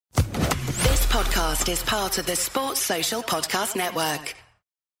podcast is part of the Sports Social Podcast Network.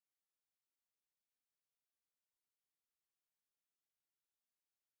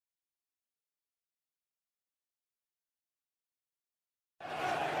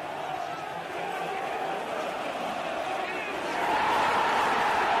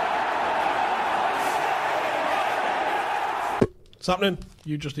 What's happening?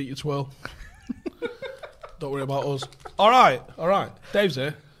 You just eat your twirl. Don't worry about us. All right. Dave's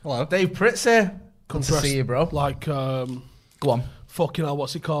here. Hello. Dave Pritz here. Good to Compressed see you, bro. Like, Go on. fucking hell,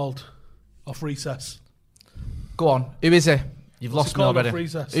 what's he called? Off recess. Go on. Who is he? You've What's lost he me called already. off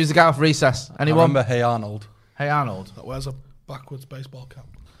recess? Who's the guy off recess? I Anyone? remember Hey Arnold. Hey, Arnold. That wears a backwards baseball cap.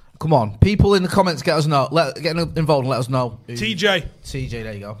 Come on. People in the comments get involved and let us know. TJ. TJ,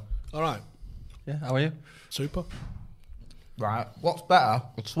 there you go. All right. Yeah, how are you? Super. Right. What's better,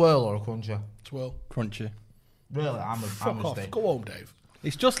 a swirl or a cruncher? Twirl. Crunchy. Really? I'm Fuck a off. steak. Go home, Dave.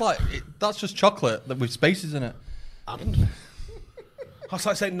 It's just like, that's just chocolate with spaces in it. And? That's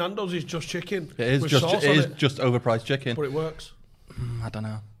like saying Nando's is just chicken. It is with just sauce it on is it, just overpriced chicken. but it works. I don't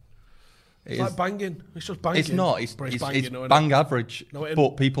know. It's like banging. It's just banging. It's not. It's But banging, though, innit? bang average. No, it but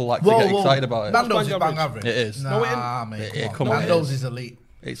isn't. people like to get excited about it. Nando's is Bang bang average. average. It is. Nah, No, it mate. come on, it Nando's is. is elite.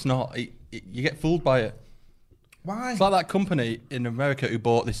 It's not. You get fooled by it. Why? It's like that company in America who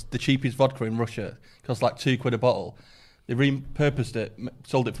bought the cheapest vodka in Russia. Cost like £2 a bottle. They repurposed it,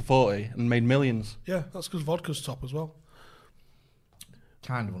 sold it for 40, and made millions. Yeah, that's because vodka's top as well.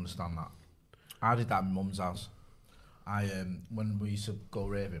 Kind of understand that. I did that in mum's house. When we used to go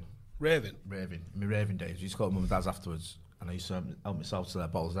raving, my raving days, we used to go to mum and dad's afterwards, and I used to help myself to their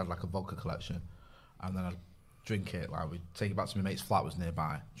bottles. They had like a vodka collection, and then I'd drink it. Like we'd take it back to my mate's flat, was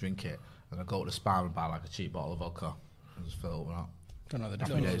nearby, drink it, and I'd go to the Spar and buy like a cheap bottle of vodka and just fill it up. Don't know the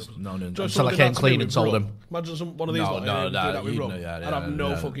Happy difference. days. No. Just Until I something came that's clean to do and with told rum. them. Imagine one of these. No, like, no, do that with you rum. know, yeah, I'd have yeah, no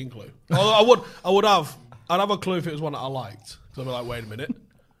yeah. fucking clue. Although I'd have a clue if it was one that I liked. Because I'd be like, wait a minute.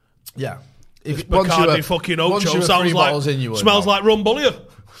 Yeah. This Bacardi fucking Ocho sounds like smells like rum bullion.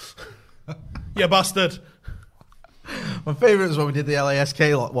 You bastard. My favourite was when we did the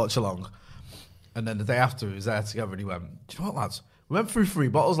LASK watch along, and then the day after we was there together, and he went, "Do you know what, lads? We went through 3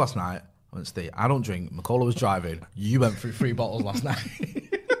 bottles last night." I went, "Steve, I don't drink. McCullough was driving. You went through 3 bottles last night."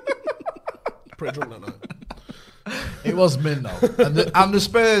 Pretty drunk that night. It was mint though, and the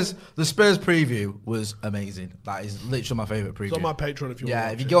Spurs preview was amazing. That is literally my favourite preview. It's on my Patreon if you yeah,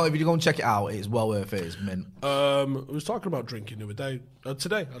 want if you go and check it out, it's well worth it. It's mint. I was talking about drinking the other day.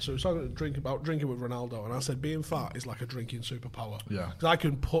 Today, actually, I was talking about drinking with Ronaldo, and I said being fat is like a drinking superpower. Yeah. Because I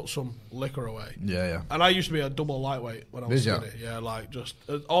can put some liquor away. Yeah. And I used to be a double lightweight when I was Did ya? skinny. Yeah, like just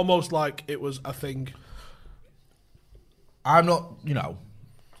almost like it was a thing. I'm not,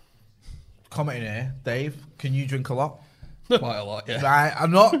 commenting here, Dave. Can you drink a lot? Quite a lot, yeah. Right,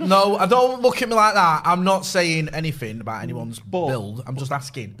 I'm not. No, I don't look at me like that. I'm not saying anything about anyone's build. I'm just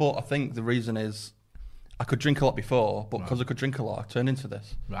asking. But I think the reason is I could drink a lot before, but because I could drink a lot, I turned into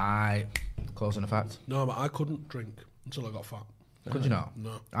this. Right, cause and effect. No, but I couldn't drink until I got fat. Could you not?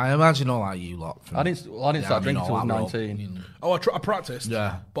 No. I imagine all like you lot. I didn't start drinking until I was 19. Oh, I practiced.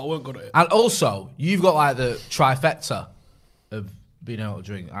 Yeah. But I weren't good at it. And also, you've got like the trifecta of being able to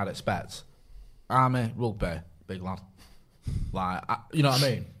drink. I'd expect army, rugby, big lad. Like, you know what I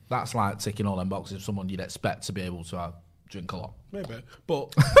mean? That's like ticking all them boxes of someone you'd expect to be able to drink a lot. Maybe.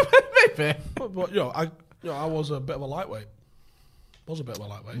 But Maybe. but I was a bit of a lightweight.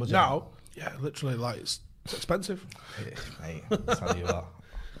 Now, yeah, literally, like it's expensive. Mate, I'll tell you what.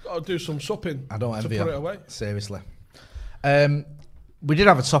 Got to do some supping. I don't envy to put you. it away. Seriously. We did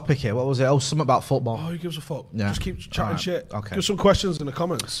have a topic here. What was it? Oh, something about football. Oh, who gives a fuck? Yeah. Just keep chatting Alright, shit. okay. Give some questions in the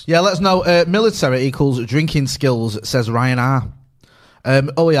comments. Yeah, let us know. Military equals drinking skills, says Ryan R.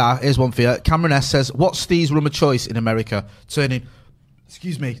 Here's one for you. Cameron S says, what's Steve's rum of choice in America? Turning,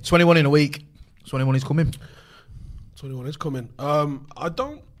 21 in a week. 21 is coming. 21 is coming. I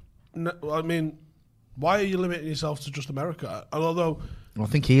don't... I mean, why are you limiting yourself to just America? Although... Well, I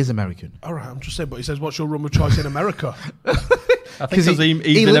think he is American. All right, I'm just saying, but he says, what's your rum of choice in America? I think because he's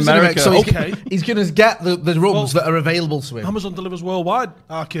he in lives America. so Okay. He's going to get the rums that are available to him. Amazon delivers worldwide,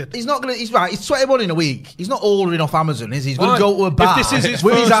 our kid. He's not going to... He's right. He's 21 in a week. He's not ordering off Amazon, is he? He's going to go to a bar If this is his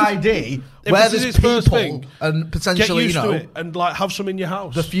with his first- ID, if where this is there's his first people thing, and Get potentially, used to it and like have some in your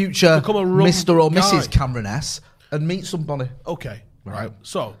house. the future Become a rum Mr. or guy. Mrs. Cameron S. and meet somebody. Okay, Right.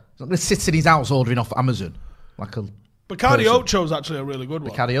 So, He's not going to sit in his house ordering off Amazon like a Bacardi person. Ocho is actually a really good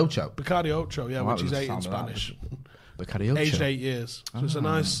one. Bacardi Ocho. Bacardi Ocho, yeah, Oh, which that is doesn't 8 in sound right. Spanish. Bacardi Ocho. Aged 8 years. So it's a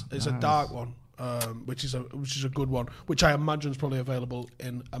nice, it's a dark one. which is a good one, which I imagine is probably available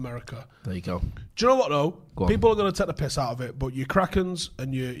in America. There you go. Do you know what though? People are going to take the piss out of it, but your Krakens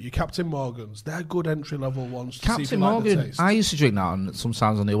and your Captain Morgans, they're good entry level ones. Captain Morgan, I used to drink that, and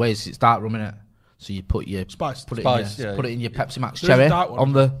sometimes on the Oasis it's dark rum in it. So you put your spice, put it in your Pepsi Max There's cherry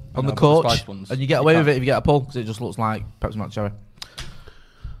on the coach, and you get away with it if you get a pull because it just looks like Pepsi Max cherry.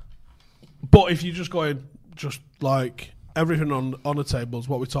 But if you're just going, just like everything on the tables,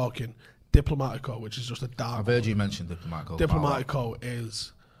 what we're talking, Diplomatico, which is just a dark. I've heard you mention Diplomatico. Diplomatico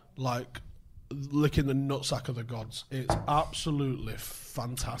is like licking the nutsack of the gods. It's absolutely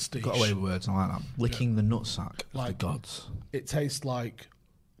fantastic. Got away with words, I like that. Licking the nutsack of the gods. It tastes like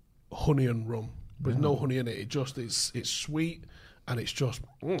honey and rum. There's no honey in it. It's sweet and it's just.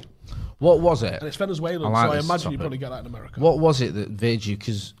 What was it? And it's Venezuelan, so I imagine you probably get that in America. What was it that made you?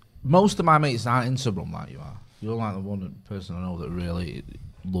 Because most of my mates aren't into rum like you are. You're like the one person I know that really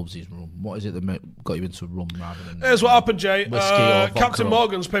loves his rum. What is it that got you into rum rather than? Here's what happened, Jay. Captain vodka.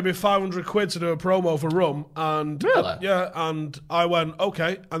 Morgan's paid me £500 to do a promo for rum, and really, and I went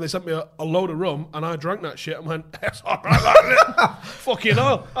okay, and they sent me a load of rum, and I drank that shit and went, that's all right, fucking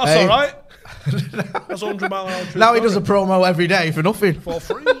hell, that's all right. That's 100 mile an hour. Now he does a promo every day for nothing. For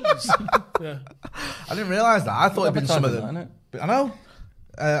free. Yeah. I didn't realise that. I thought it'd been some of them. I know.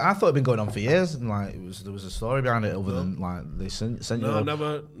 I thought it'd been going on for years, and like there was a story behind it other than like they sent you. No,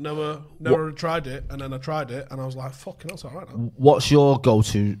 never tried it, and then I tried it, and I was like, fucking, that's all right. Now. What's your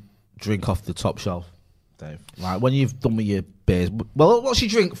go-to drink off the top shelf, Dave? Like when you've done with your beers. Well, what's your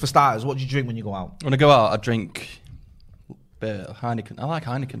drink for starters? What do you drink when you go out? When I go out, I drink beer, Heineken. I like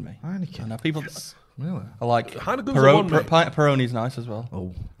Heineken, mate. Heineken. Now people, really? I like Heineken's pint of Peroni's nice as well.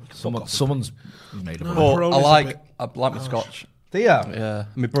 Oh, someone's made a I like my Scotch. Do you? Yeah.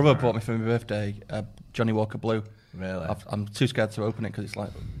 My brother bought me for my birthday Johnny Walker Blue. Really? I'm too scared to open it because it's like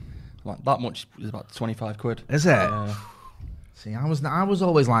that much is about 25 quid. Is it? Yeah. See, I was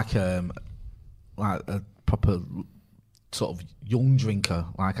always like a proper sort of young drinker.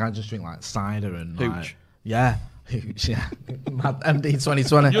 Like I just drink like cider and Hooch. Like, yeah. Yeah, MD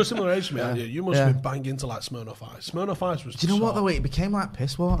 2020. You're a similar age to me, aren't you? You must have been banging into like Smirnoff Ice. Smirnoff Ice was. Do you know what though? It became like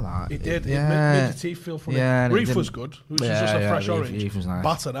piss water. That it did. It made the teeth feel funny. Yeah, Reef was good. It was just a fresh orange. Reef was nice.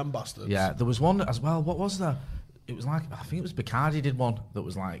 Batter them bastards. Yeah, there was one as well. What was there? It was like I think it was Bacardi did one that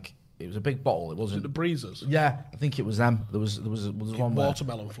was like it was a big bottle. It wasn't the Breezers. Yeah, I think it was them. There was one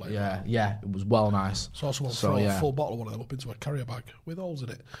watermelon flavour. Yeah, it was well nice. Saw someone throw a full bottle of one of them up into a carrier bag with holes in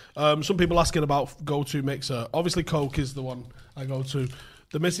it. Some people asking about go-to mixer. Obviously, Coke is the one I go to.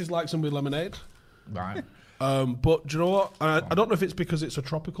 The missus likes them with lemonade. Right. But do you know what? I don't know if it's because it's a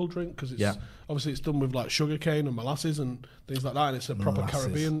tropical drink because it's obviously it's done with like sugar cane and molasses and things like that, and it's a proper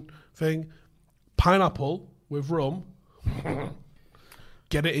Caribbean thing. Pineapple with rum.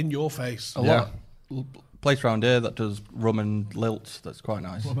 Get it in your face. A lot. Place around here that does rum and lilt. That's quite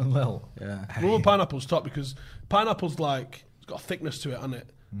nice. Rum and lilt. Yeah. Rum and pineapple's top because pineapple's like it's got a thickness to it, hasn't it?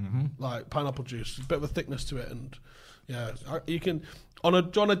 Mm-hmm. Like pineapple juice, a bit of a thickness to it, and yeah, you can on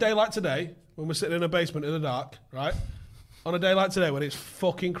a day like today when we're sitting in a basement in the dark, right? On a day like today when it's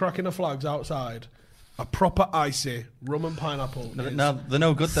fucking cracking the flags outside, a proper icy rum and pineapple. Now they're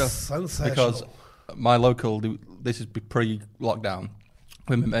no good though, because my local. This is pre-lockdown.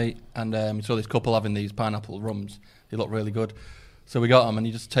 With my mate, and we saw this couple having these pineapple rums. They look really good. So we got them, and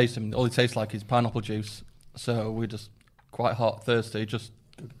you just taste them. All it tastes like is pineapple juice. So we just, quite hot, thirsty, just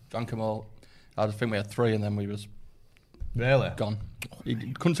drank them all. I just think we had 3, and then we was gone.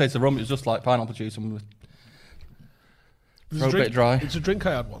 You couldn't taste the rum. It was just like pineapple juice, and we were a bit dry. It's a drink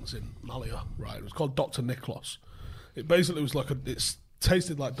I had once in Malia, right? It was called Dr. Nicholas. It basically was like it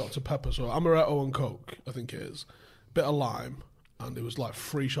tasted like Dr. Pepper, so amaretto and Coke, I think it is. Bit of lime. And there was like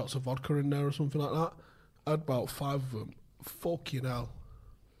 3 shots of vodka in there or something like that. I had about 5 of them. Fucking hell.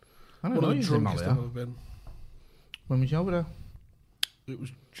 I don't know the drunkest I've ever been. When was you over there? It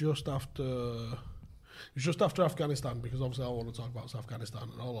was just after Afghanistan, because obviously I want to talk about Afghanistan,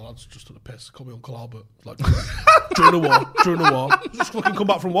 and all the lads just took the piss. Call me Uncle Albert. Like during the war. Just fucking come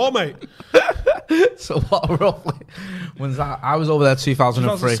back from war, mate. So what roughly? When's that? I was over there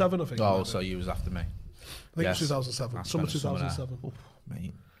 2003. 2007, I think. Oh, so you was after me. I think it was 2007. Summer 2007. Oof,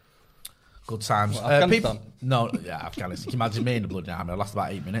 mate. Good times. Afghanistan? Afghanistan. Can you imagine me in the bloody army? I last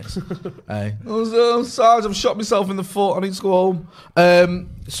about 8 minutes. Sarge, I've shot myself in the foot. I need to go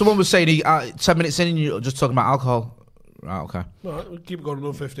home. Someone was saying 10 minutes in and you're just talking about alcohol. Right, okay. All right, we'll keep it going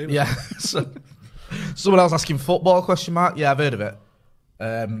another 15. Yeah. Someone else asking football, question mark. Yeah, I've heard of it.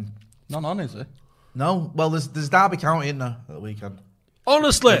 Not on, is it? No. Well, there's Derby County in there at the weekend.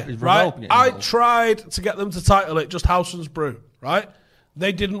 Honestly, right, I tried to get them to title it just Howson's Brew, right?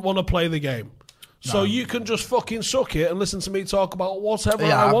 They didn't want to play the game. So you can just fucking suck it and listen to me talk about whatever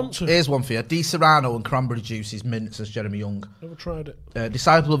I want to. Here's one for you. Di Serrano and cranberry juice is mint, says Jeremy Young. Never tried it.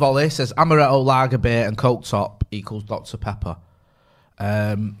 Disciple of Ollie says Amaretto, Lager Beer and Coke Top equals Dr. Pepper.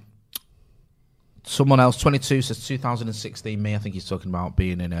 Someone else, 22, says 2016. Me, I think he's talking about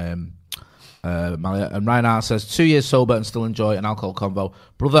being in Malia. And Reinhard says 2 years sober and still enjoy an alcohol convo.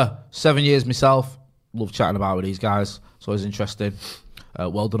 Brother, 7 years myself. Love chatting about with these guys. It's always interesting.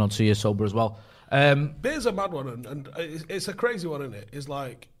 Well done on 2 years sober as well. Beer's a mad one, and it's a crazy one, isn't it? It's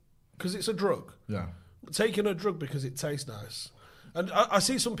like, because it's a drug. Yeah. Taking a drug because it tastes nice. And I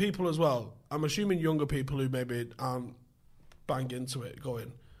see some people as well, I'm assuming younger people who maybe aren't bang into it,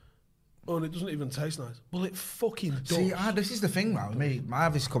 going, oh, and it doesn't even taste nice. Well, it fucking does. See, this is the thing, man, with me. I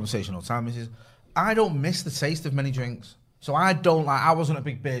have this conversation all the time. Is I don't miss the taste of many drinks. So I wasn't a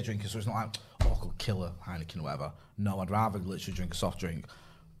big beer drinker, so it's not like, oh, I could kill a Heineken or whatever. No, I'd rather literally drink a soft drink.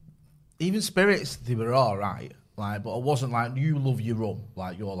 Even spirits, they were all right. Like, but I wasn't like, you love your rum.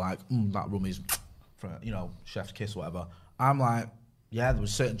 Like, you're like, that rum is, for, chef's kiss or whatever. I'm like, yeah, there were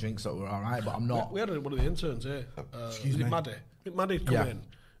certain drinks that were all right, but I'm not. We had one of the interns here. Excuse me? Maddie. Maddie'd come in,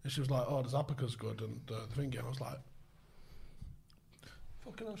 and she was like, oh, this Apica's good, and the thing, I was like,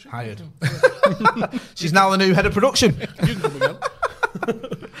 fucking hell, shit. Hired. She's now the new head of production. You can come again.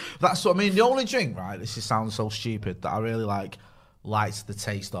 That's what I mean. The only drink, right, this sounds so stupid, that I really liked the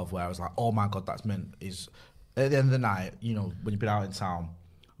taste of, where I was like, oh my God, that's mint, is at the end of the night, when you've been out in town,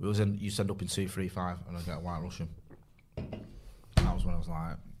 you end up in 235 and I get a White Russian. That was when I was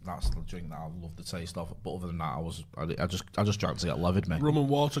like, that's the drink that I love the taste of. But other than that, I just drank to get levered, mate. Rum and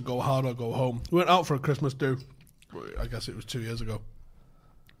water, go hard or go home. We went out for a Christmas do. I guess it was 2 years ago.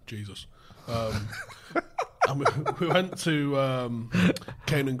 Jesus. And we went to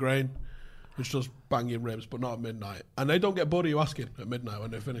Cane and Grain, which does banging ribs, but not at midnight. And they don't get bored of you asking at midnight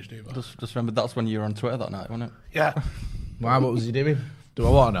when they're finished either. Just remember, that's when you were on Twitter that night, wasn't it? Yeah. Why? What was he doing? Do I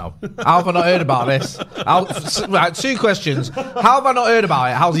want to know? How have I not heard about this? Right, 2 questions. How have I not heard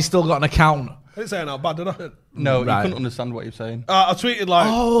about it? How's he still got an account? I didn't say it out bad, did I? No, right. You couldn't understand what you were saying. I tweeted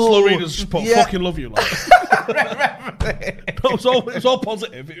slow readers just put fucking love you. Like. It was all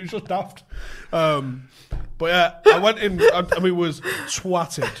positive. It was just daft. But yeah, I went in, was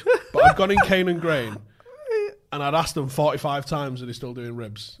twatted. But I'd gone in Cane and Grain, and I'd asked them 45 times, and he's still doing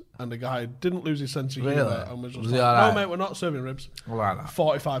ribs. And the guy didn't lose his sense of humour. And was just like, no, mate, we're not serving ribs. Like that.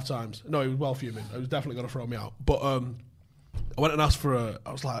 45 times. No, he was well fuming. He was definitely going to throw me out. But I went and asked for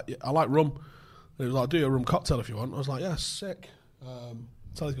I was like, I like rum. And he was like, do a rum cocktail if you want. I was like, yeah, sick.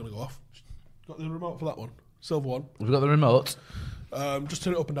 Telly's going to go off. Got the remote for that one. Silver one. We've got the remote. Just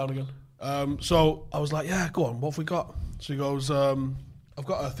turn it up and down again. So I was like, yeah, go on, what have we got? So he goes, I've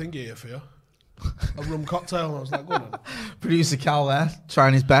got a thingy here for you. A rum cocktail. And I was like, go on then. Producer Cal there,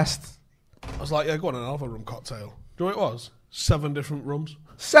 trying his best. I was like, yeah, go on and I'll have a rum cocktail. Do you know what it was? 7 different rums.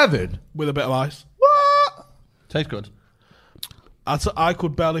 7? With a bit of ice. What? Tastes good. I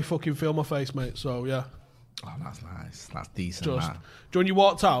could barely fucking feel my face, mate, so yeah. Oh, that's nice. That's decent, man. When you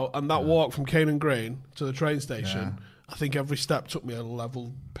walked out, and that walk from Cane and Grain to the train station, I think every step took me a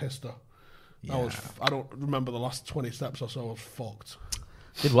level pister. Yeah. I don't remember the last 20 steps or so. I was fucked.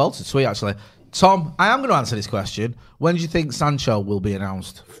 Did well to tweet, actually. Tom, I am going to answer this question. When do you think Sancho will be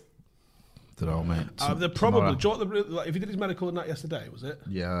announced? Don't know, mate. They're probably. Do you know what if he did his medical in that yesterday, was it?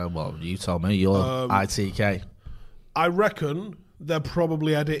 Yeah, well, you tell me. You're ITK. I reckon they're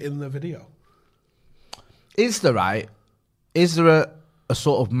probably editing the video. Is there a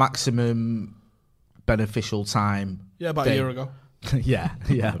sort of maximum beneficial time? Yeah, about a year ago. yeah,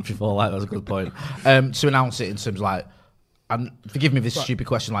 before that was a good point. To announce it in terms of like, and forgive me for this stupid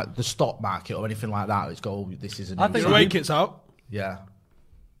question, like the stock market or anything like that. Let's go, this is a new... I think the away kit's out. Yeah.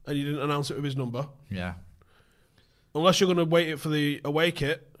 And you didn't announce it with his number. Yeah. Unless you're going to wait it for the away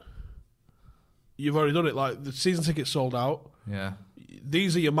kit, you've already done it. Like, the season ticket's sold out. Yeah.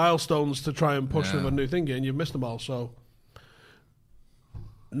 These are your milestones to try and push with a new thing, and you've missed them all, so...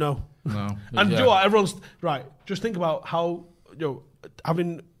 No. And do you know what? Everyone's... Right, just think about how...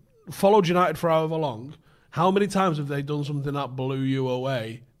 having followed United for however long, how many times have they done something that blew you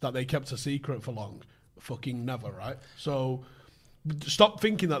away that they kept a secret for long? Fucking never, right? So... Stop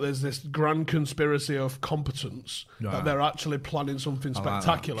thinking that there's this grand conspiracy of competence, that they're actually planning something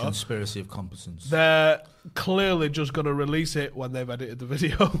spectacular. Like conspiracy of competence. They're clearly just going to release it when they've edited the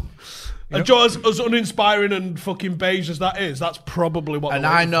video. And as uninspiring and fucking beige as that is, that's probably what And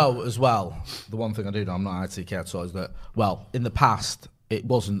I know as well, the one thing I do know, I'm not ITK at all, is that, well, in the past, it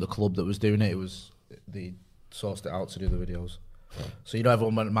wasn't the club that was doing it, it was they sourced it out to do the videos. So you know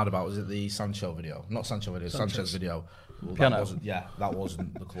everyone went mad about, was it the Sancho video? Not Sancho video, Sanchez video. Well, that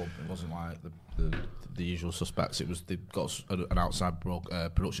wasn't the club. It wasn't like the usual suspects. It was they've got an outside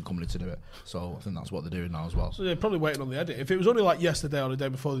production company to do it. So I think that's what they're doing now as well. So they're probably waiting on the edit. If it was only like yesterday or the day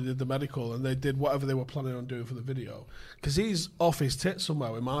before they did the medical and they did whatever they were planning on doing for the video, because he's off his tits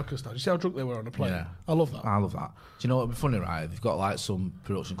somewhere with Marcus now. Do you see how drunk they were on the plane? Yeah. I love that. I love that. Do you know what would be funny, right? They've got like some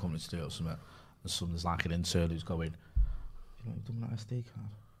production company to do it or something, and there's like an intern who's going, "You know, you've done that SD card."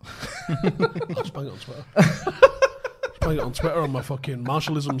 I'll just bang it on Twitter. Bang it on Twitter on my fucking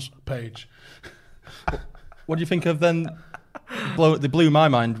Marshallisms page. What do you think of then? They blew my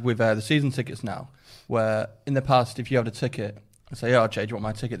mind with the season tickets now, where in the past, if you had a ticket and say, "Oh, Jay, do you want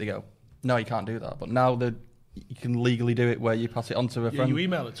my ticket?" They go, "No, you can't do that." But now you can legally do it where you pass it on to a friend. You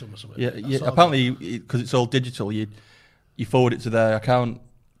email it to them or something. Yeah. Apparently, because it's all digital, you forward it to their account.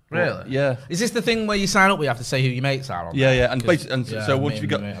 Really? Yeah. Is this the thing where you sign up, where you have to say who your mates are on? Yeah, yeah. And so once you've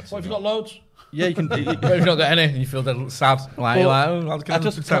got, what if you got loads? Yeah, you can. What if you've not got any and you feel dead sad?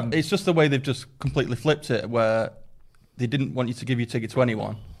 It's just the way they've just completely flipped it, where they didn't want you to give your ticket to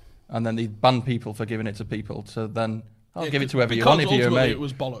anyone, and then they banned people for giving it to people. So then I'll give it to whoever you want if you're a mate. It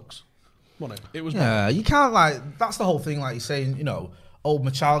was bollocks. It was. Yeah, you can't that's the whole thing. Like you're saying, you know,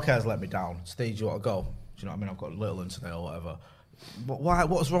 my childcare's let me down. Stage, you want to go? Do you know what I mean? I've got a little in today or whatever. But why?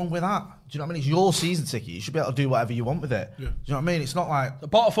 What's wrong with that? Do you know what I mean? It's your season ticket. You should be able to do whatever you want with it. Yeah. Do you know what I mean? It's not like I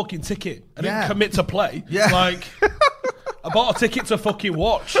bought a fucking ticket. I didn't commit to play. Yeah. Like I bought a ticket to fucking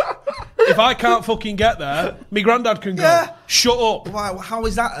watch. If I can't fucking get there, my granddad can go. Yeah. Shut up. Why? How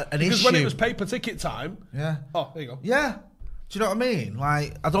is that an issue? Because when it was paper ticket time. Yeah. Oh, there you go. Yeah. Do you know what I mean?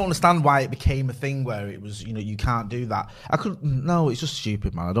 Like, I don't understand why it became a thing where it was, you know, you can't do that. No, it's just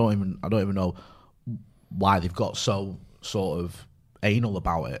stupid, man. I don't even know why they've got so sort of anal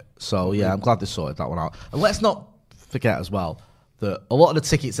about it. So yeah, I'm glad they sorted that one out. And let's not forget as well that a lot of the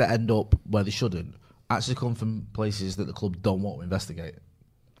tickets that end up where they shouldn't actually come from places that the club don't want to investigate.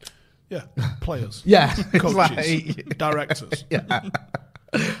 Yeah, players. Yeah, coaches, directors. Yeah.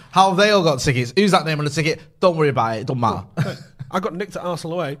 How have they all got tickets? Who's that name on the ticket? Don't worry about it. It don't matter. I got nicked at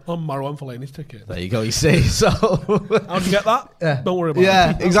Arsenal away on Marouane Fellaini's ticket. There you go. You see. So how'd you get that? Yeah. Don't worry about it.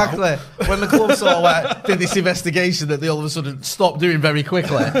 Yeah, exactly. When the club sort of did this investigation that they all of a sudden stopped doing very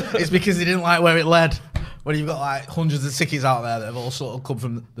quickly, it's because they didn't like where it led. When you've got like hundreds of tickets out there that have all sort of come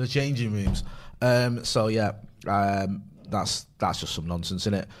from the changing rooms. So yeah, that's just some nonsense,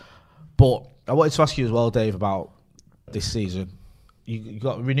 isn't it? But I wanted to ask you as well, Dave, about this season. You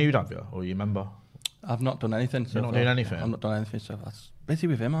got renewed, have you? Or you remember? I've not done anything. You're not doing anything? I've not done anything, so that's busy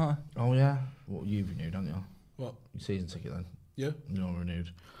with him, aren't I? Oh, yeah. Well, you've renewed, haven't you? What? Your season ticket, then? Yeah. You're renewed.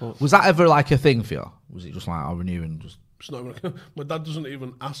 Was that ever like a thing for you? Was it just like, I'll renew and just... It's not even, my dad doesn't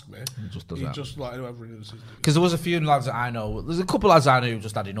even ask me. He just does He that. just like, I've renewed the season. Because there was a few lads that I know. There's a couple of lads I knew who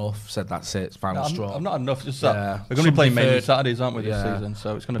just had enough, said that's it, it's final straw. I'm not enough, just Yeah. that. We're going to be playing mainly Saturdays, aren't we, this season?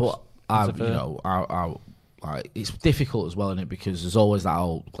 So it's going to... But it's difficult as well, isn't it? Because there's always that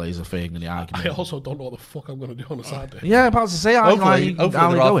old Glazer thing and the argument. I also don't know what the fuck I'm going to do on a Saturday. Yeah, about to say. Hopefully there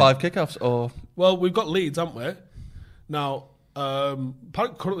are 5 kickoffs. Or well, we've got Leeds, haven't we? Now,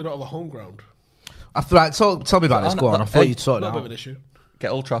 currently don't have a home ground. Right, tell me about this. Go on. I thought you'd sort it Not a bit out. of an issue.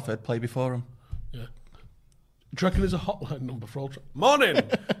 get Old Trafford, play before them. Yeah. Do you reckon there's a hotline number for Old Trafford? Morning!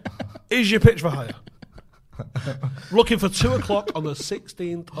 Is your pitch for hire? Looking for 2 o'clock on the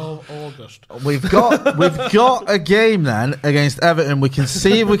 16th of August. We've got a game then against Everton. We can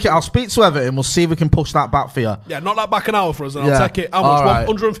see if we can. I'll speak to Everton. We'll see if we can push that back for you. Yeah, knock that back an hour for us, and I'll take it. How much? Right.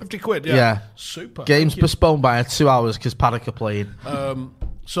 150 quid. Yeah. Super. Game's postponed by 2 hours because Paddock are playing.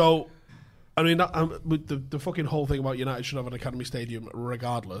 So, I mean, the fucking whole thing about United should have an academy stadium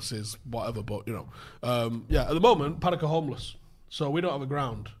regardless is whatever. But you know, yeah. At the moment, Paddock are homeless, so we don't have a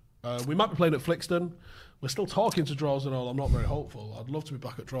ground. We might be playing at Flixton. We're still talking to Drorsden. I'm not very hopeful. I'd love to be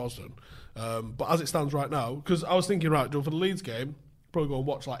back at Drorsden. But as it stands right now, because I was thinking, right, for the Leeds game, probably go and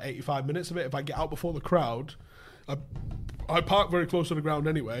watch like 85 minutes of it. If I get out before the crowd, I park very close to the ground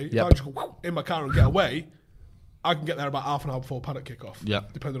anyway. If I just go in my car and get away, I can get there about half an hour before Paddock kick off. Yeah.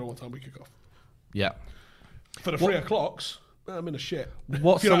 Depending on what time we kick off. Yeah. For the 3 o'clocks, I'm in a shit.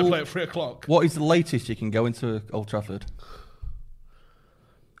 What's if you don't play at 3 o'clock. What is the latest you can go into Old Trafford?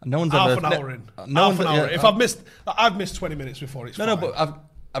 No one's half ever, an hour in. No half an hour. If I've missed 20 minutes before it's No, but I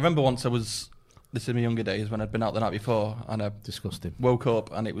remember once this in my younger days when I'd been out the night before and I disgusting. Woke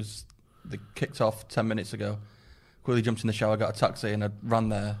up and they kicked off 10 minutes ago. Quickly jumped in the shower, got a taxi and I ran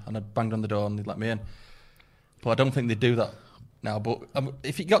there and I banged on the door and they'd let me in. But I don't think they do that now, but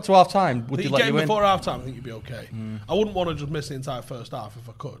if it got to half time, would they let you in? Before half time, I think you'd be okay. I wouldn't want to just miss the entire first half if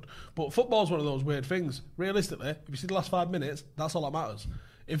I could. But football's one of those weird things. Realistically, if you see the last 5 minutes, that's all that matters.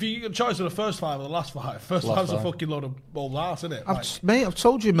 If you get a choice of the first 5 or the last 5, first 5's a fucking load of old arse, isn't it? Mate, I've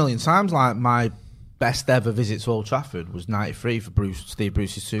told you a million times, like, my best ever visit to Old Trafford was 93 for Steve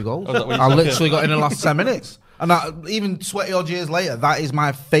Bruce's 2 goals. I literally got in the last 10 minutes. And even sweaty odd years later, that is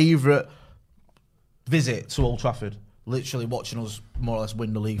my favourite visit to Old Trafford. Literally watching us more or less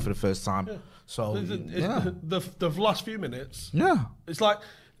win the league for the first time. Yeah. So the last few minutes. Yeah, it's like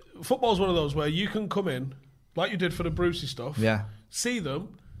football's one of those where you can come in like you did for the Brucey stuff. Yeah, see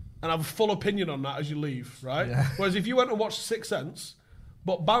them and have a full opinion on that as you leave. Right. Yeah. Whereas if you went and watched Sixth Sense,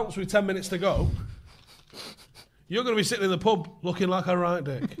 but bounce with 10 minutes to go, you're going to be sitting in the pub looking like a right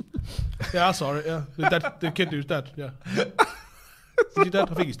dick. Yeah, I saw it. Yeah, the kid who's dead. Yeah. Is he dead?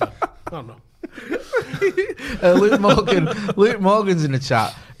 I think he's dead. I don't know. Luke Morgan's in the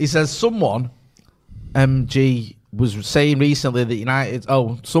chat. He says someone, MG, was saying recently that United.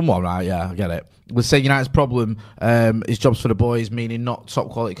 Oh, someone, right? Yeah, I get it. Was saying United's problem is jobs for the boys, meaning not top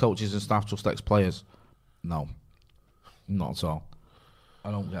quality coaches and staff, just ex-players. No, not at all.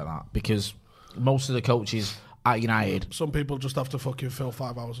 I don't get that because most of the coaches at United. Some people just have to fucking fill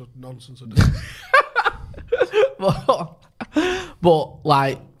 5 hours of nonsense a day. But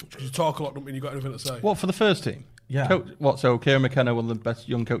like, you talk a lot, don't mean you got anything to say. What for the first team? Yeah. So Kieran McKenna, one of the best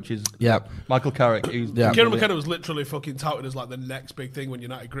young coaches. Yeah. Michael Carrick. Kieran McKenna was literally fucking touted as like the next big thing when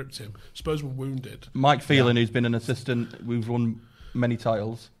United gripped him. Spurs were wounded. Mike Phelan, who's been an assistant, we've won many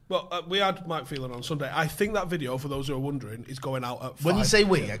titles. Well, we had Mike Phelan on Sunday. I think that video, for those who are wondering, is going out at 5. When you say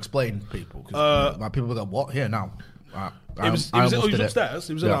we, explain people. Because people go, what? Here now. He was upstairs.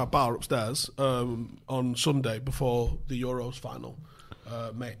 He was in our bar upstairs on Sunday before the Euros final.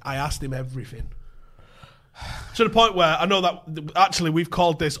 Mate, I asked him everything. To the point where I know that actually we've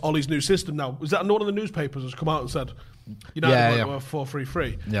called this Ollie's new system now. Was that one of the newspapers has come out and said United were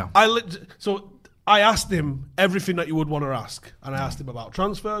 4-3-3? Yeah. I asked him everything that you would want to ask, and I asked him about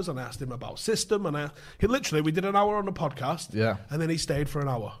transfers, and I asked him about system, and we did an hour on the podcast, and then he stayed for an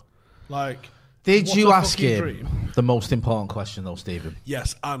hour. Like, did you ask him the most important question though, Stephen?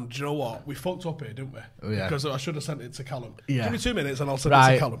 Yes, and do you know what? We fucked up here, didn't we? Yeah. Because I should have sent it to Callum. Yeah. Give me 2 minutes and I'll send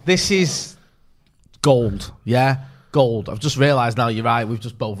it to Callum. This is gold, yeah? Gold. I've just realised now, you're right, we've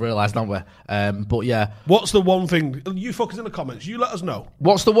just both realised, haven't we? But yeah. What's the one thing, you fuckers in the comments, you let us know.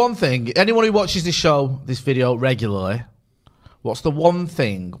 What's the one thing, anyone who watches this show, this video regularly, what's the one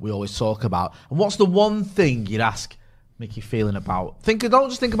thing we always talk about? And what's the one thing you'd ask Mickey Phelan about? Don't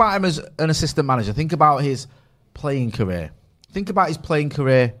just think about him as an assistant manager. Think about his playing career. Think about his playing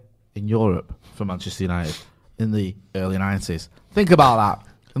career in Europe for Manchester United in the early 90s. Think about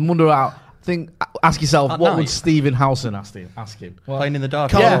that and wonder out. Ask yourself, what would Stephen Howson ask him? Playing in the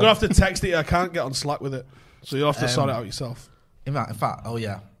dark. Callum, I'm going to have to text it. I can't get on Slack with it. So you'll have to sort it out yourself. In fact, oh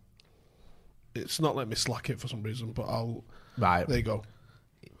yeah. It's not letting me Slack it for some reason, but I'll... Right. There you go.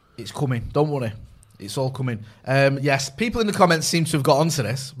 It's coming. Don't worry. It's all coming. Yes, people in the comments seem to have got onto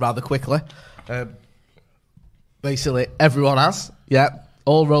this rather quickly. Basically, everyone has. Yeah.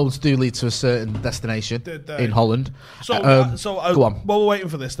 All roads do lead to a certain destination in Holland. So go on. While we're waiting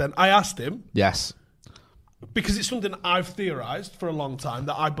for this, then, I asked him. Yes. Because it's something I've theorised for a long time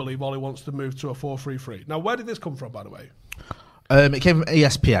that I believe Ollie wants to move to a 4-3-3. Now, where did this come from, by the way? It came from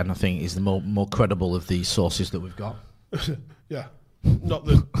ESPN, I think, is the more credible of the sources that we've got. Yeah. Not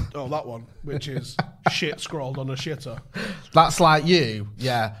that one, which is shit scrawled on a shitter. That's like you,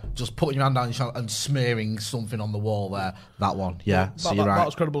 just putting your hand down your shoulder and smearing something on the wall there. That one, yeah. So you're right. About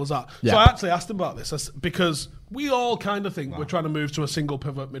as credible as that. Yeah. So I actually asked him about this because we all kind of think we're trying to move to a single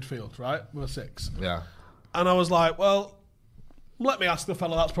pivot midfield, right? We're 6. Yeah. And I was like, well, let me ask the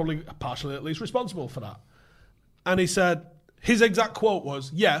fella that's probably partially at least responsible for that. And he said, his exact quote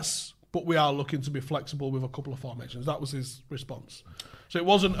was, yes, but we are looking to be flexible with a couple of formations. That was his response. So it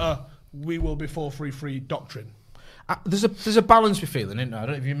wasn't a we will be 4-3-3 doctrine. There's a balance with Phelan, isn't there? I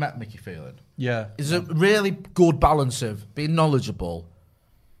don't know if you met Mickey Phelan. Yeah. There's a really good balance of being knowledgeable,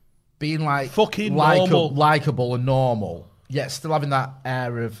 being like fucking likeable and normal, yet still having that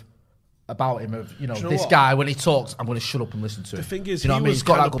air about him of, this guy, when he talks, I'm going to shut up and listen to him. The thing is, he was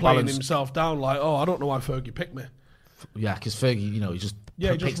kind of playing himself down like, I don't know why Fergie picked me. Yeah, because Fergie, he just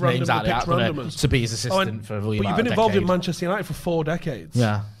picks names out of the hat to be his assistant for a But you've been involved in Manchester United for 4 decades.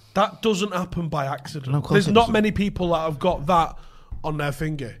 Yeah. That doesn't happen by accident. There's not many people that have got that on their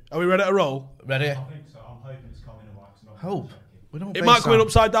finger. Are we ready to roll? Ready? I think so. I'm hoping it's coming in wax. Hope. It might go in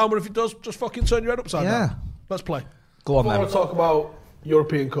upside down, but if it does, just fucking turn your head upside down. Let's play. Go on, then. I want to talk about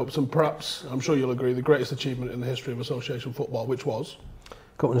European Cups, and perhaps, I'm sure you'll agree, the greatest achievement in the history of association football, which was?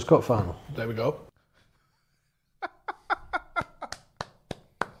 Cup Cup final. There we go.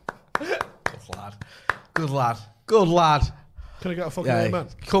 Good lad. Can I get a fucking amen?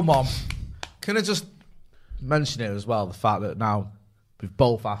 Come on. Can I just mention here as well the fact that now we've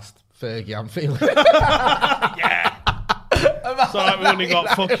both asked Fergie and Felix. So we've only got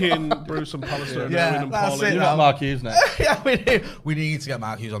fucking Bruce and Pallister and Owen and that's Paulie. it. You got Mark Hughes next. Yeah, we need to get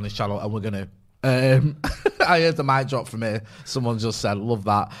Mark Hughes on this channel, and we're going to. I heard the mic drop from here. Someone just said, love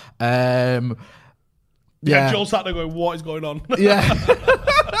that. Yeah, Joel sat there going, what is going on? Yeah.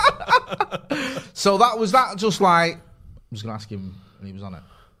 So was that just like, I was going to ask him, and he was on it.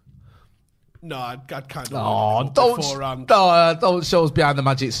 No, I'd kind of. Oh, don't show us behind the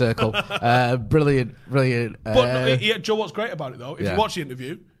magic circle. Brilliant. But Joe, what's great about it though, if you watch the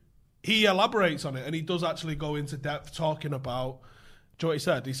interview, he elaborates on it and he does actually go into depth talking about. Joe, what he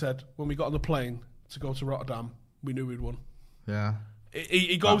said? He said when we got on the plane to go to Rotterdam, we knew we'd won. Yeah.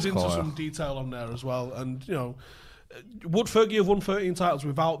 He goes into some detail on there as well, and would Fergie have won 13 titles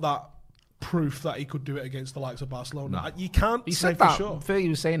without that proof that he could do it against the likes of Barcelona? No. You can't say for sure. Fergie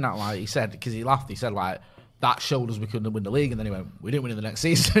was saying that, like, he said, because he laughed, he said, like, that showed us we couldn't win the league, and then he went, we didn't win in the next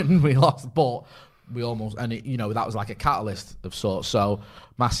season, we lost, but we almost, and that was like a catalyst of sorts, so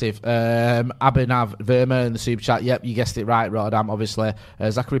massive. Abhinav Verma in the super chat, yep, you guessed it right, Rotterdam, obviously.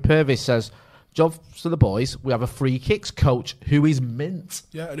 Zachary Purvis says, job to the boys, we have a free kicks coach who is mint.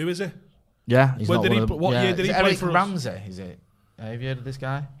 Yeah, and who is he? Yeah, he's what not one of them. What year did he play Eric for us? Ramsey, is it? Have you heard of this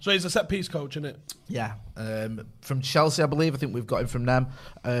guy? So he's a set-piece coach, isn't it? Yeah. From Chelsea, I believe. I think we've got him from them.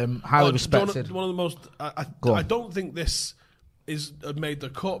 Highly respected. One of the most... I don't think this is made the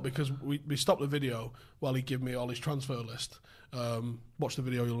cut because we stopped the video while he gave me all his transfer list. Watch the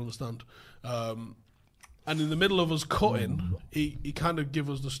video, you'll understand. And in the middle of us cutting, he kind of gave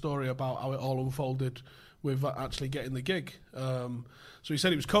us the story about how it all unfolded with actually getting the gig. So he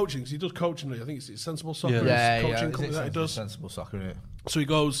said he was coaching, because he does coaching. I think it's Sensible Soccer. Coaching company that he does. Sensible Soccer, isn't it? So he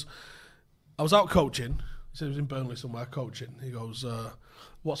goes, I was out coaching. He said he was in Burnley somewhere coaching. He goes,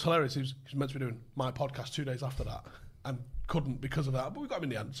 what's hilarious, he was meant to be doing my podcast 2 days after that and couldn't because of that, but we got him in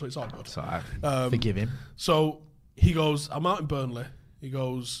the end, so it's all good. So I forgive him. So he goes, I'm out in Burnley. He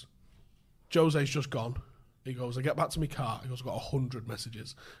goes, Jose's just gone. He goes, I get back to my car. He goes, I've got 100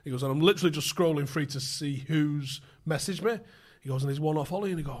 messages. He goes, and I'm literally just scrolling through to see who's messaged me. He goes, and there's one off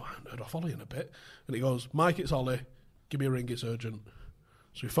Ollie. And he goes, I haven't heard off Ollie in a bit. And he goes, Mike, it's Ollie. Give me a ring, it's urgent.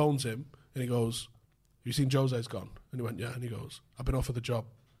 So he phones him, and he goes, have you seen Jose's gone? And he went, yeah. And he goes, I've been offered the job.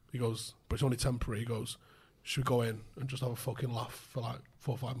 He goes, but it's only temporary. He goes, should we go in and just have a fucking laugh for like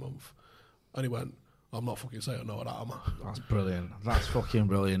 4 or 5 months? And he went, I'm not fucking saying no to that, am I? That's brilliant. That's fucking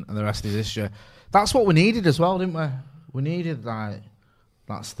brilliant. And the rest is history. That's what we needed as well, didn't we? We needed that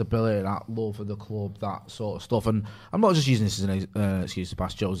stability, that love for the club, that sort of stuff. And I'm not just using this as an excuse to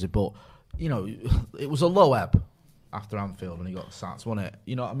bash Josie, but, it was a low ebb after Anfield when he got sacked, wasn't it?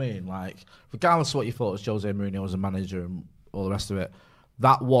 You know what I mean? Like, regardless of what you thought as Jose Mourinho as a manager and all the rest of it,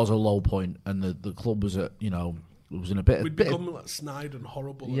 that was a low point, and the club was at, it was in a bit. We'd become like snide and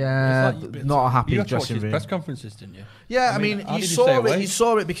horrible. Yeah, and not a happy you dressing room. Press conferences, didn't you? Yeah, I mean you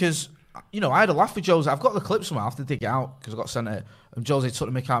saw it because I had a laugh with Jose. I've got the clip somewhere. I have to dig it out because I got sent it. And Jose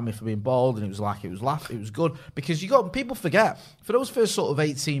took the mick out of me for being bald, and it was good because people forget for those first sort of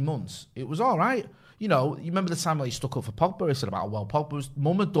 18 months, it was all right. You remember the time when he stuck up for Pogba? He said about how well Pogba's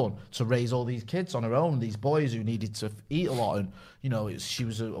mum had done to raise all these kids on her own, these boys who needed to eat a lot, and she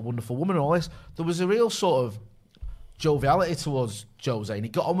was a wonderful woman and all this. There was a real sort of joviality towards Jose, and he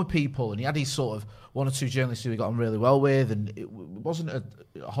got on with people, and he had these sort of 1 or 2 journalists who he got on really well with, and it wasn't a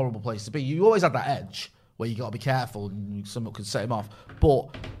horrible place to be. You always had that edge where you got to be careful, and someone could set him off,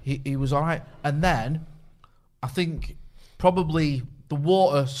 but he was all right. And then I think probably the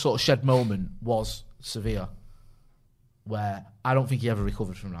water sort of shed moment was Sevilla, where I don't think he ever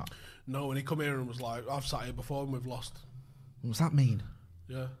recovered from that. No, when he come here and was like, I've sat here before and we've lost. What does that mean?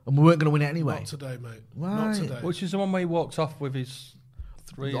 Yeah. And we weren't going to win it anyway. Not today, mate. Right. Not today. Which is the one where he walked off with his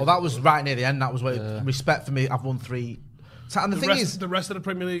 3. Oh, that was right near the end. That was where respect for me. I've won 3. And the rest of the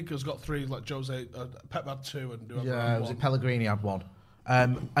Premier League has got 3. Like Jose, Pep had 2, and was it Pellegrini had 1?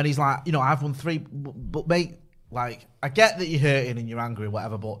 And he's like, I've won 3, but mate, like, I get that you're hurting and you're angry or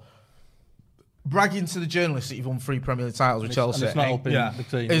whatever, but bragging to the journalists that you've won 3 Premier League titles with Chelsea, it's not helping the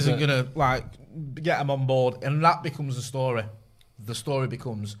team, isn't gonna get them on board, and that becomes the story. The story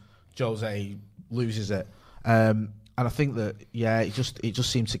becomes Jose loses it, and I think that it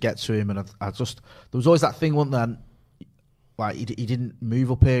just seemed to get to him, and I just there was always that thing, wasn't there? Like he didn't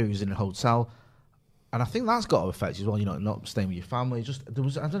move up here; he was in a hotel. And I think that's got to affect you as well, you know, not staying with your family. There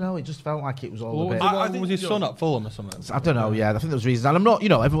was, I don't know, it just felt like it was all a bit... I think was his son at Fulham or something? I don't know, yeah, I think there was reasons. And I'm not, you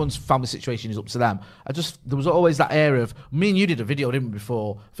know, everyone's family situation is up to them. There was always that area of... Me and you did a video, didn't we,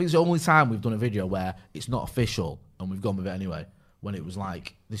 before? I think it's the only time we've done a video where it's not official, and we've gone with it anyway. When it was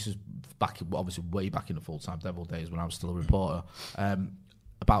like, this is obviously way back in the full-time Devil days when I was still a reporter,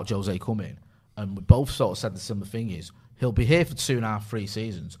 about Jose coming. And we both sort of said the similar thing is, he'll be here for 2.5, 3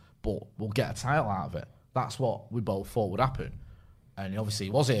 seasons, but we'll get a title out of it. That's what we both thought would happen. And obviously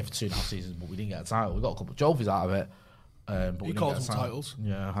he was here for 2.5 seasons, but we didn't get a title. We got a couple of trophies out of it. But he calls them titles.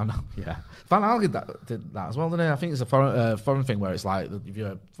 Yeah, I know. Yeah, Van Gaal did that as well, didn't he? I think it's a foreign thing where it's like if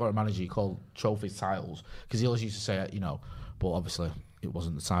you're a foreign manager, you call trophies titles because he always used to say it, you know. But obviously it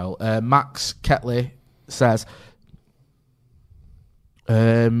wasn't the title. Max Ketley says,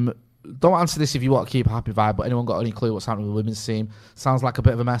 "Don't answer this if you want to keep a happy vibe. But anyone got any clue what's happening with the women's team? Sounds like a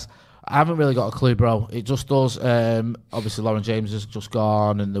bit of a mess." I haven't really got a clue, bro. It just does. Obviously, Lauren James has just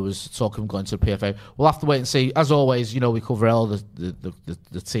gone, and there was talk of him going to the PFA. We'll have to wait and see. As always, you know, we cover all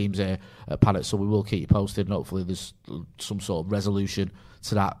the teams here at Paddock, so we will keep you posted, and hopefully there's some sort of resolution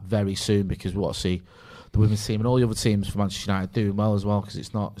to that very soon, because we want to see the women's team and all the other teams for Manchester United doing well as well, because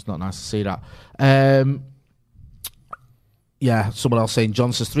it's not nice to see that. Yeah, someone else saying,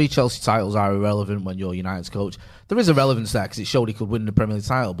 John says 3 Chelsea titles are irrelevant when you're United's coach. There is a relevance there because it showed he could win the Premier League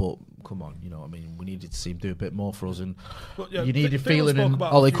title, but come on, you know what I mean? We needed to see him do a bit more for us, and you needed feeling and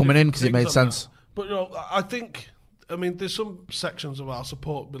Ollie coming in because it made sense. But, you know, I think, I mean, there's some sections of our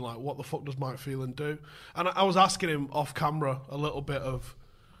support been like, what the fuck does Mike Phelan do? And I was asking him off camera a little bit of,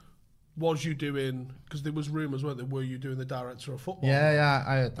 was you doing, because there was rumours, weren't there, were you doing the director of football? Yeah,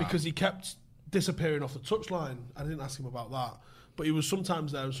 I heard that. Because he kept disappearing off the touchline. I didn't ask him about that. But he was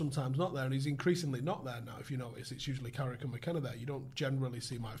sometimes there and sometimes not there, and he's increasingly not there now. If you notice, it's usually Carrick and McKenna there. You don't generally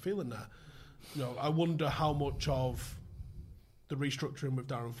see Mike Phelan there. You know, I wonder how much of the restructuring with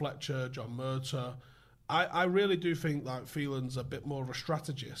Darren Fletcher, John Murtagh, I really do think that Phelan's a bit more of a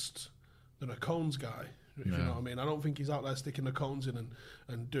strategist than a Cones guy, if you know what I mean. I don't think he's out there sticking the cones in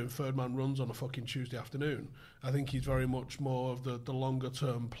and doing third man runs on a fucking Tuesday afternoon. I think he's very much more of the longer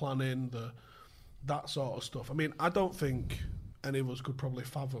term planning, that sort of stuff. I mean, I don't think any of us could probably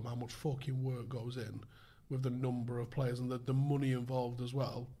fathom how much fucking work goes in with the number of players, and the money involved as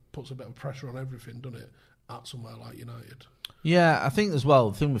well puts a bit of pressure on everything, doesn't it, at somewhere like United. Yeah, I think as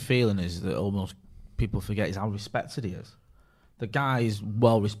well, the thing with Phelan is that almost people forget is how respected he is. The guy is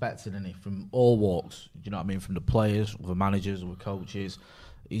well respected, isn't he, from all walks, do you know what I mean, from the players, the managers, the coaches.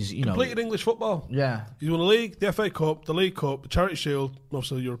 He's, you completed English football. Yeah. He's won the league, the FA Cup, the League Cup, the Charity Shield,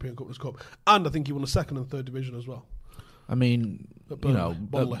 most of the European Cup, and I think he won the 2nd and 3rd division as well. I mean, Burnley, you know,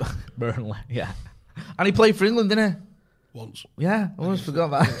 Burnley, yeah. And he played for England, didn't he? Once. Yeah, I almost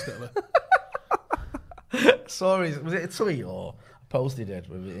forgot that. Sorry, was it a tweet or a post he did?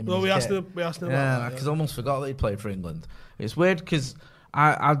 Well, we asked him about that. Yeah, because I almost forgot that he played for England. It's weird because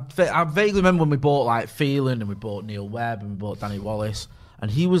I vaguely remember when we bought like Phelan and we bought Neil Webb and we bought Danny Wallace. And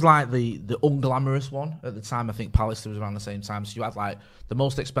he was like the unglamorous one at the time. I think Pallister was around the same time. So you had like the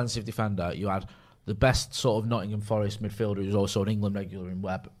most expensive defender. You had the best sort of Nottingham Forest midfielder who was also an England regular in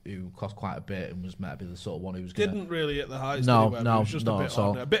Webb, who cost quite a bit and was meant to be the sort of one who was didn't really at the highest. No, Webb. no, he was just not a bit at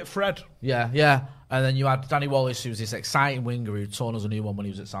all. A bit Fred. Yeah. And then you had Danny Wallace, who was this exciting winger who torn us a new one when he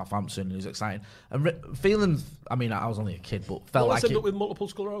was at Southampton, and he was exciting. And Phelan, I mean, I was only a kid, but felt like ended up with multiple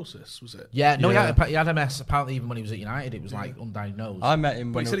sclerosis, was it? Yeah, no, he had MS. Apparently, even when he was at United, it was like undiagnosed. I met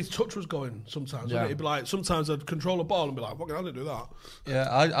him. But he said his touch was going sometimes. Yeah. He'd be like, sometimes I'd control a ball and be like, "Fucking, I didn't do that."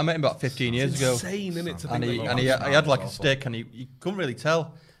 Yeah, I met him about 15 years ago. Insane, isn't it? And he had like a stick, and he couldn't really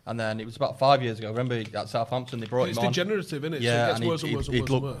tell. And then it was about 5 years ago. I remember at Southampton they brought him on. It's degenerative, isn't it? Yeah, so it gets worse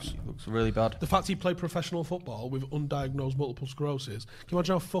and worse. He looks really bad. The fact he played professional football with undiagnosed multiple sclerosis, can you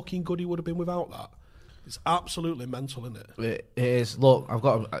imagine how fucking good he would have been without that? It's absolutely mental, isn't it? It is. Look, I've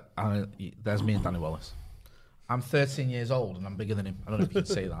got... there's me and Danny Wallace. I'm 13 years old and I'm bigger than him. I don't know if you can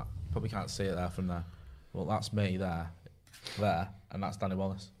see that. Probably can't see it there from there. Well, that's me there, and that's Danny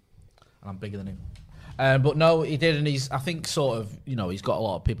Wallace. And I'm bigger than him. But no, he did, and I think sort of, you know, he's got a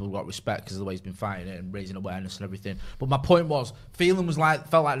lot of people who got respect because of the way he's been fighting it and raising awareness and everything. But my point was, Phelan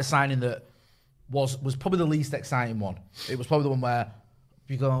felt like the signing that was probably the least exciting one. It was probably the one where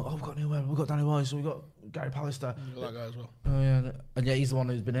you go, oh, we've got Neil Webb, we've got Danny Wallace, we've got Gary Pallister. You got that guy as well. Oh yeah, and yet he's the one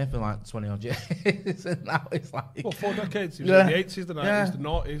who's been here for like 20 odd years, and now it's like 4 decades. He was in the 80s, the 90s, the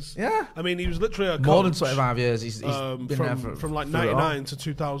 90s. Yeah, I mean, he was literally a coach more than 25 years. He's been there from like 99 to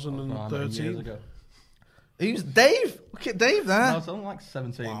 2013. Who's Dave? Look at Dave there. I was only like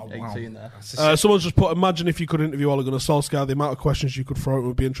 17, 18 there. Someone's just put, imagine if you could interview Ole Gunnar Solskjaer, the amount of questions you could throw it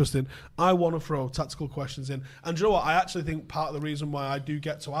would be interesting. I want to throw tactical questions in. And do you know what? I actually think part of the reason why I do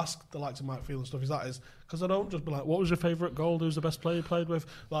get to ask the likes of Mike Phelan and stuff is because I don't just be like, what was your favourite goal? Who's the best player you played with?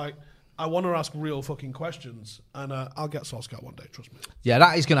 Like, I want to ask real fucking questions, and I'll get Solskjaer one day, trust me. Yeah,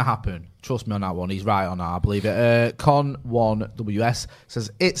 that is going to happen. Trust me on that one. He's right on that, I believe it. Con1WS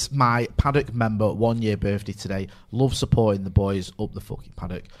says, it's my Paddock member 1 year birthday today. Love supporting the boys up the fucking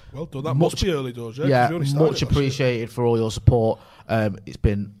Paddock. Well done. That must be early doors, yeah? Yeah, much appreciated for all your support. It's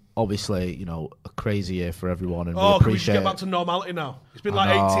been, obviously, a crazy year for everyone. And we appreciate can we just get back to normality now? It's been 18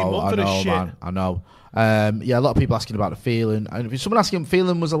 months for this shit. Man, I know. A lot of people asking about the Phelan. And if someone asking,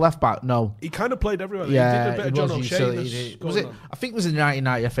 Phelan was a left back? No. He kind of played everywhere. Yeah, he did a bit of John O'Shea. I think it was in the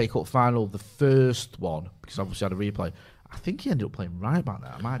 1990 FA Cup final, the first one, because obviously I had a replay. I think he ended up playing right back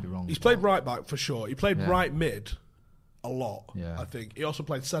there. I might be wrong. He's played right back for sure. He played right mid a lot, I think. He also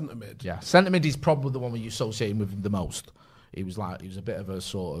played centre mid. Yeah, centre mid is probably the one you associate with him the most. He was a bit of a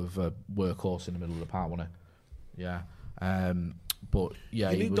sort of workhorse in the middle of the park, wasn't he? Yeah. But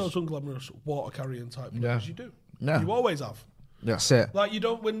yeah, you need those unglamorous water carrying type players. You do. Yeah. You always have. That's it. Like you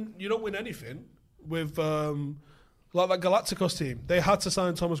don't win anything with like that Galacticos team. They had to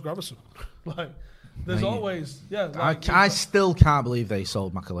sign Thomas Gravesen. Like there's always I still can't believe they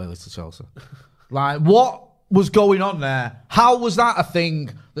sold Makelele to Chelsea. Like what was going on there? How was that a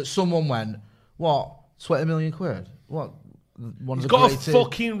thing that someone went, what, £20 million? What? He's got a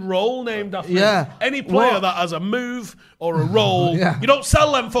fucking role named after him. Any player that has a move or a role, you don't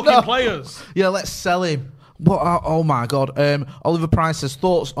sell them fucking players. Yeah, let's sell him. What? Oh my God. Oliver Price says,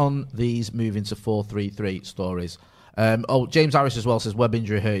 thoughts on these moving to 4-3-3 stories. James Harris as well says, web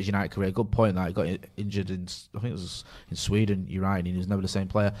injury hurt his United career. Good point that he got injured in, I think it was in Sweden. You're right, and he was never the same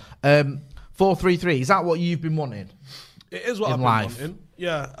player. 4-3-3, is that what you've been wanting? It is what I've been wanting.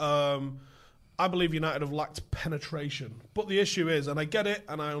 Yeah. I believe United have lacked penetration. But the issue is, and I get it,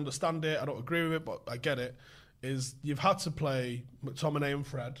 and I understand it, I don't agree with it, but I get it, is you've had to play McTominay and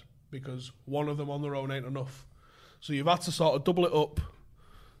Fred because one of them on their own ain't enough. So you've had to sort of double it up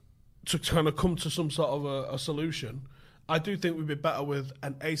to kind of come to some sort of a solution. I do think we'd be better with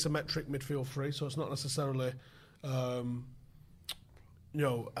an asymmetric midfield three, so it's not necessarily a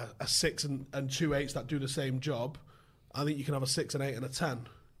 6 and 2 8s that do the same job. I think you can have a 6, an 8 and a 10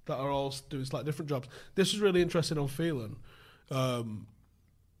 that are all doing slightly different jobs. This is really interesting on Phelan. I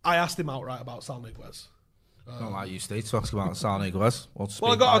asked him outright about Sal Niguez. Not like you, Steve, to ask about Sal Niguez. Well,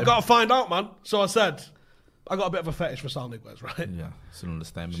 I got to find out, man. So I said, I got a bit of a fetish for Sal Niguez, right? Yeah, it's an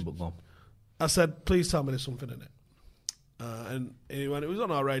understatement, but go on. I said, please tell me there's something in it. And he went, it was on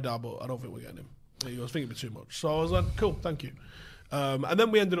our radar, but I don't think we're getting him. He goes, I think it'd be too much. So I was like, cool, thank you. And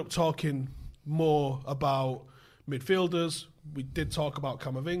then we ended up talking more about midfielders. We did talk about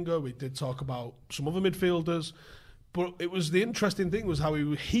Camavinga. We did talk about some other midfielders. But it was the interesting thing was how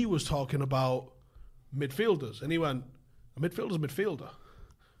he was talking about midfielders. And he went, a midfielder's a midfielder.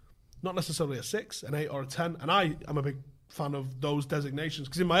 Not necessarily a 6, an 8 or a 10. And I am a big fan of those designations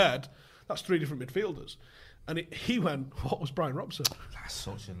because in my head, that's 3 different midfielders. And he went, what was Brian Robson? That's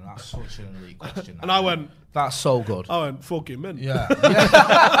such an elite question. And I went, that's so good. I went, fuck him in. Yeah.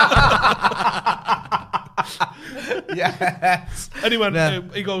 Yes. And he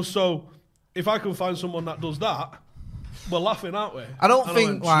went, he goes, so if I can find someone that does that, we're laughing, aren't we? I don't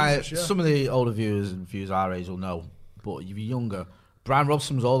think some of the older viewers and viewers our age will know, but if you're younger, Brian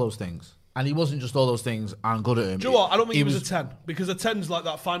Robson was all those things. And he wasn't just all those things and good at him. Do you know what? I don't think he was a 10 because a 10's like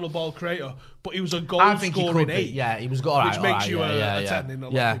that final ball creator, but he was a goal scoring 8. Yeah, he was good. Which makes you a 10 in a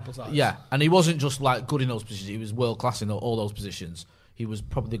lot of people's eyes. Yeah, and he wasn't just like good in those positions, he was world class in all those positions. He was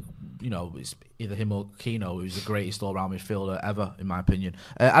probably, it's either him or Keno, who's the greatest all-round midfielder ever, in my opinion.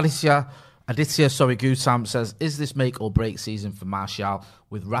 Aditya Gusam says, is this make or break season for Martial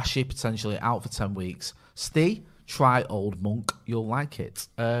with Rashi potentially out for 10 weeks? Steve? Try Old Monk, you'll like it.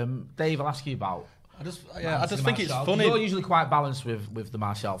 Dave, I'll ask you about. I just think it's funny. You're usually quite balanced with the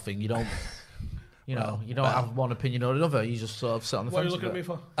Martial thing. You don't, you don't have one opinion or another. You just sort of sit on the fence. What are you looking at me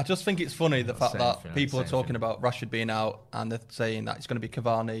for? I just think it's funny the fact that people are talking about Rashford being out and they're saying that it's going to be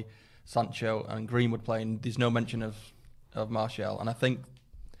Cavani, Sancho, and Greenwood playing. There's no mention of Martial, and I think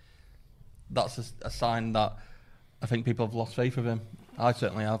that's a sign that I think people have lost faith with him. I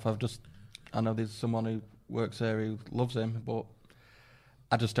certainly have. I know there's someone who works there who loves him, but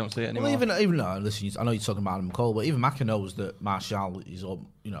I just don't see it anymore. Well, even listen, I know you're talking about Adam Cole, but even Maka knows that Martial is up.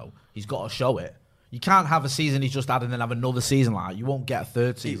 He's got to show it. You can't have a season he's just had and then have another season like that. You won't get a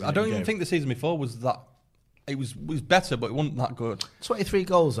third season. I don't even think the season before was that. It was better, but it wasn't that good. 23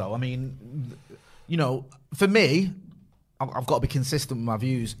 goals though. I mean, you know, for me, I've got to be consistent with my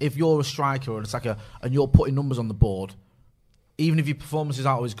views. If you're a striker or an attacker and you're putting numbers on the board, even if your performances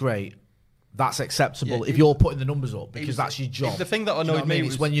aren't always great, that's acceptable if you're putting the numbers up because that's your job. The thing that annoyed me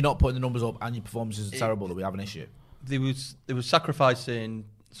was when you're not putting the numbers up and your performances are terrible that we have an issue. There was sacrificing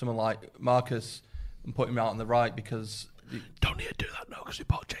someone like Marcus and putting him out on the right because don't need to do that now because we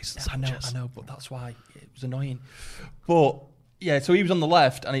bought Jason Sanchez. I know, but that's why it was annoying. But yeah, so he was on the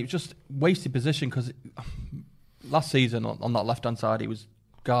left and it was just wasted position because last season on that left hand side he was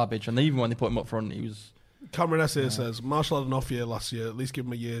garbage, and even when they put him up front, he was. Cameron Essay says Marshall had an off year last year. At least give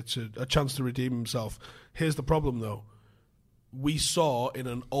him a chance to redeem himself. Here's the problem though: we saw in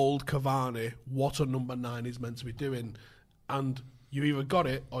an old Cavani what a number 9 is meant to be doing, and you either got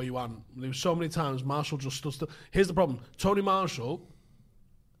it or you hadn't. There were so many times Marshall just stood still. Here's the problem: Tony Marshall,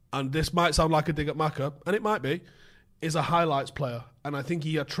 and this might sound like a dig at Macca, and it might be, is a highlights player, and I think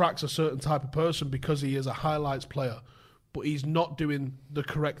he attracts a certain type of person because he is a highlights player, but he's not doing the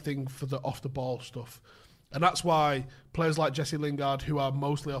correct thing for the off the ball stuff. And that's why players like Jesse Lingard, who are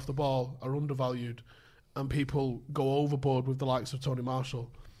mostly off the ball, are undervalued, and people go overboard with the likes of Tony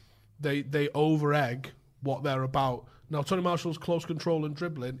Marshall. They over-egg what they're about. Now, Tony Marshall's close control and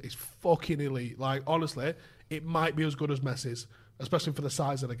dribbling is fucking elite. Like, honestly, it might be as good as Messi's, especially for the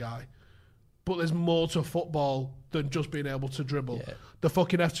size of the guy. But there's more to football than just being able to dribble. Yeah. The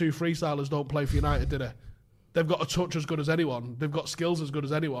fucking F2 freestylers don't play for United, do they? They've got a touch as good as anyone. They've got skills as good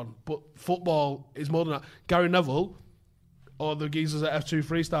as anyone. But football is more than that. Gary Neville, or the geezers at F2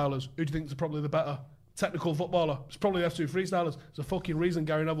 freestylers, who do you think is probably the better technical footballer? It's probably the F2 freestylers. There's a fucking reason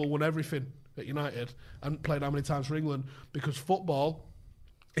Gary Neville won everything at United and played how many times for England, because football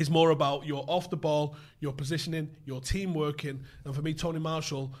is more about your off the ball, your positioning, your team working, and for me, Tony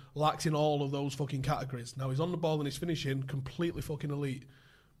Marshall lacks in all of those fucking categories. Now, he's on the ball and he's finishing completely fucking elite,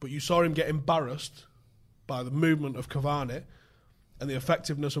 but you saw him get embarrassed by the movement of Cavani and the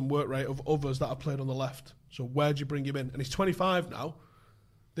effectiveness and work rate of others that have played on the left. So where'd you bring him in? And he's 25 now.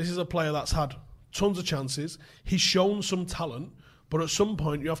 This is a player that's had tons of chances. He's shown some talent, but at some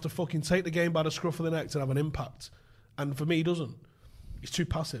point you have to fucking take the game by the scruff of the neck to have an impact. And for me, he doesn't. He's too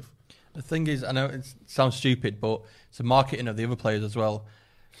passive. The thing is, I know it sounds stupid, but it's the marketing of the other players as well.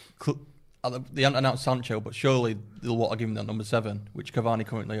 They haven't announced Sancho, but surely they'll want to give him that number 7, which Cavani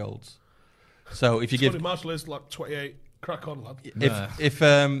currently holds. So if you give Marshall is like 28, crack on, lad.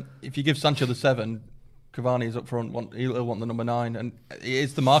 If you give Sancho the 7, Cavani's up front. He'll want the number 9, and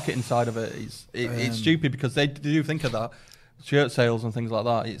it's the marketing side of it. It's stupid because they do think of that, shirt sales and things like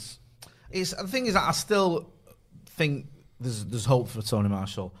that. It's the thing is that I still think there's hope for Tony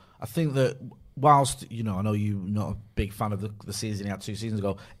Marshall. I think that whilst I know you're not a big fan of the season he had 2 seasons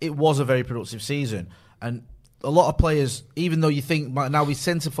ago, it was a very productive season, and a lot of players, even though you think, now we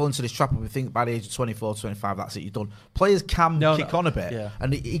tend to fall into this trap and we think by the age of 24, 25, that's it, you're done. Players can kick on a bit,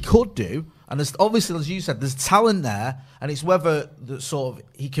 and he could do, and there's, obviously, as you said, there's talent there, and it's whether that sort of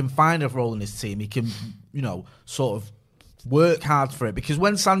he can find a role in his team, he can, sort of work hard for it, because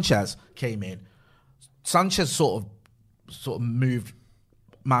when Sanchez came in, Sanchez sort of moved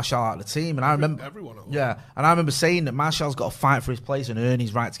Martial out of the team, and I remember and I remember saying that Martial's got to fight for his place and earn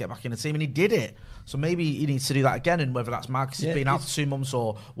his right to get back in the team, and he did it. So maybe he needs to do that again, and whether that's Marcus has been out for 2 months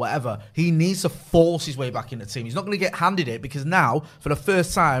or whatever, he needs to force his way back in the team. He's not going to get handed it, because now, for the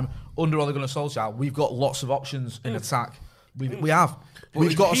first time under Ole Gunnar Solskjaer, we've got lots of options in attack. We have.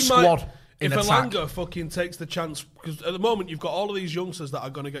 We've got a squad in attack. If Elanga fucking takes the chance, because at the moment you've got all of these youngsters that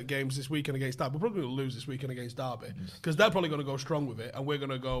are going to get games this weekend against Derby. We're probably going to lose this weekend against Derby, because they're probably going to go strong with it, and we're going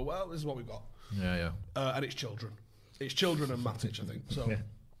to go, well, this is what we've got. And it's children. It's children and Matic, I think. So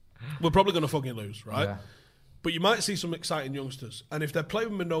we're probably going to fucking lose, right? Yeah. But you might see some exciting youngsters, and if they're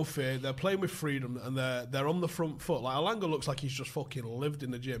playing with no fear, they're playing with freedom, and they're on the front foot. Like Elanga looks like he's just fucking lived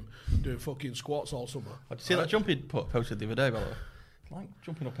in the gym doing fucking squats all summer. Did you see that jump he posted the other day, by the way? Like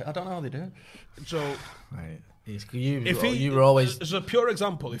jumping up, I don't know how they do it. So, you were always as a pure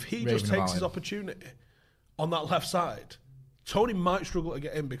example, if he just takes his opportunity on that left side, Tony might struggle to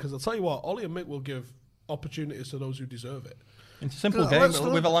get in, because I'll tell you what, Ollie and Mick will give opportunities to those who deserve it. It's a simple game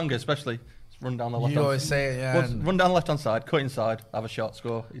with Elanga, especially. Run down the left. You always say it, run down the left hand side, cut inside, have a shot,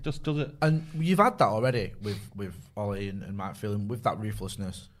 score. He just does it. And you've had that already with Ollie and Mike Phelan, with that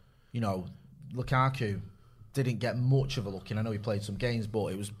ruthlessness. Lukaku didn't get much of a look in. I know he played some games, but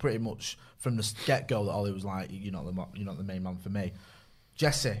it was pretty much from the get-go that Ollie was like, you're not the main man for me.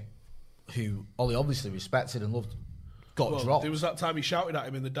 Jesse, who Ollie obviously respected and loved, got dropped. There was that time he shouted at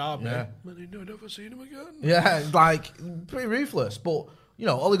him in the derby. Yeah. Man, I've never seen him again. Yeah, like, pretty ruthless. But,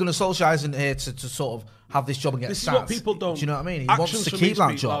 Ole Gunnar Solskjaer isn't here to sort of have this job and get This sacked. is what people don't. Do you know what I mean? He Actions wants to for keep me that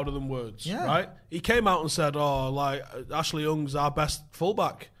speak job. louder than words, Yeah. right? He came out and said, Ashley Young's our best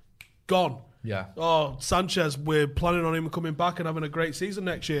fullback. Gone. Yeah. Oh, Sanchez, we're planning on him coming back and having a great season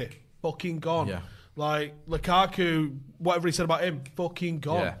next year. Fucking gone. Yeah. Like, Lukaku, whatever he said about him, fucking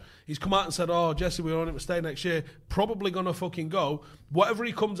gone. Yeah. He's come out and said, Jesse, we want him to stay next year. Probably going to fucking go. Whatever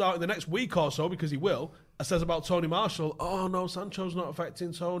he comes out in the next week or so, because he will, says about Tony Marshall, no, Sancho's not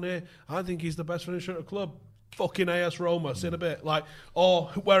affecting Tony. I think he's the best finisher at the club. Fucking AS Roma, see in a bit. Like, or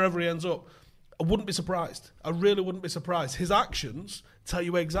wherever he ends up. I wouldn't be surprised. I really wouldn't be surprised. His actions tell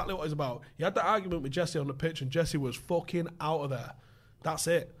you exactly what he's about. He had that argument with Jesse on the pitch, and Jesse was fucking out of there. That's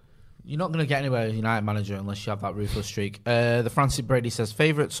it. You're not going to get anywhere as United manager unless you have that ruthless streak. The Francis Brady says,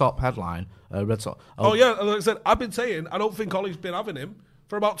 favourite top headline, Red Sox. Oh, yeah, like I said, I've been saying, I don't think Ollie's been having him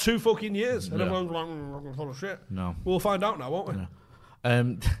for about 2 fucking years. And everyone's like, full of shit. No. We'll find out now, won't we?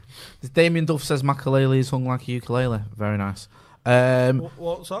 No. Damien Duff says, Makalele is hung like a ukulele. Very nice.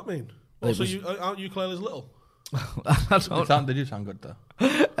 What's that mean? Also, aren't ukuleles little? They do sound good, though.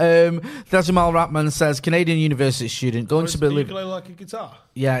 Jamal Ratman says, Canadian university student going to Is be... the ukulele like a guitar?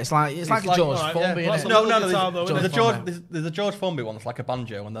 Yeah, it's like a George Formby, Well, isn't it? No, There's a George Formby one that's like a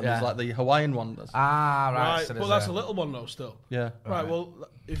banjo, and then Yeah. there's like the Hawaiian one. That's, Right. But that's a little one, though, still. yeah. Right, well,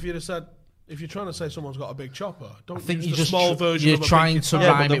 if you'd have said... If you're trying to say someone's got a big chopper, don't I think use you the just small version you're of a trying big to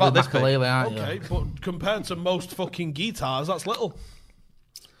guitar. rhyme but it with about this big. Makalele, aren't you? Okay, but compared to most fucking guitars, that's little.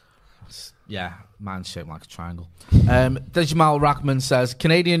 Yeah, mine's shaped like a triangle. Jamal Rackman says,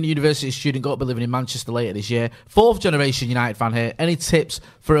 Canadian university student got to be living in Manchester later this year. 4th generation United fan here. Any tips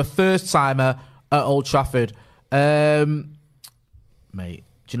for a first timer at Old Trafford? Mate, do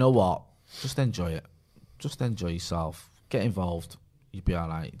you know what? Just enjoy it. Just enjoy yourself. Get involved. You'll be all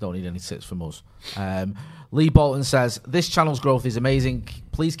right. Don't need any tips from us. Lee Bolton says, this channel's growth is amazing.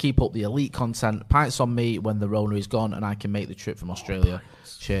 Please keep up the elite content. Pints on me when the Rona is gone and I can make the trip from Australia.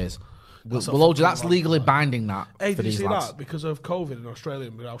 Cheers. That's legally binding that. Hey, for did you these see lads. that? Because of COVID in Australia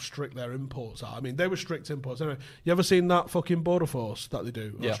and how strict their imports are. I mean, they were strict imports. Anyway, you ever seen that fucking border force that they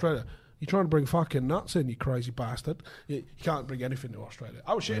do in Australia? You're trying to bring fucking nuts in, you crazy bastard. You can't bring anything to Australia.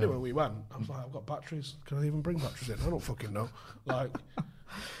 I was shitting it when we went. I was like, I've got batteries. Can I even bring batteries in? I don't fucking know. Like,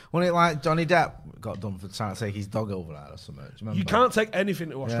 Wasn't it like Johnny Depp got done for trying to take his dog over there or something? Do you remember? you can't take anything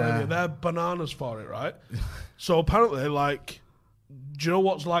to Australia. Yeah. They're bananas for it, right? So apparently, like, do you know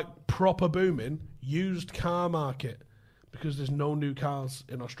what's like proper booming? Used car market. Because there's no new cars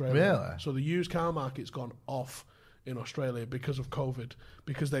in Australia. Really? So the used car market's gone off in Australia because of COVID,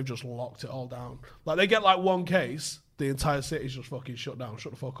 because they've just locked it all down. Like, they get like one case, the entire city's just fucking shut down.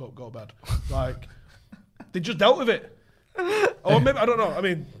 Shut the fuck up, go to bed. Like, they just dealt with it. Or maybe, I don't know. I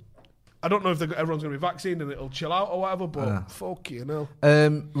mean, I don't know if everyone's going to be vaccinated and it'll chill out or whatever, but fucking hell.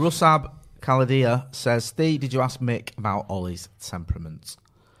 Rusab Kaladia says, Steve, did you ask Mick about Ollie's temperament?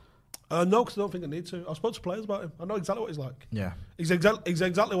 No, because I don't think I need to. I spoke to players about him. I know exactly what he's like. Yeah. He's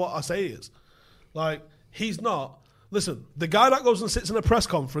exactly what I say he is. Like, he's not... Listen, the guy that goes and sits in a press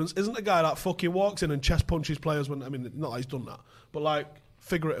conference isn't the guy that fucking walks in and chest punches players when... I mean, not that he's done that. But, like,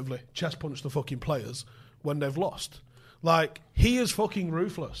 figuratively, chest punch the fucking players when they've lost. Like, he is fucking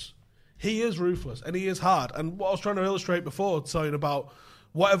ruthless. He is ruthless, and he is hard. And what I was trying to illustrate before, saying about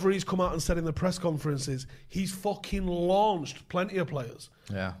whatever he's come out and said in the press conferences, he's fucking launched plenty of players.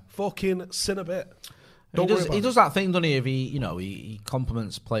 Yeah. Fucking sin a bit. He does that thing, doesn't he? If he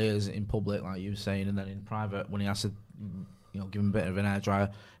compliments players in public, like you were saying, and then in private, when he has to, give him a bit of an air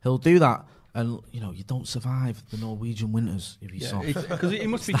dryer, he'll do that. And you don't survive the Norwegian winters if you're soft. Because he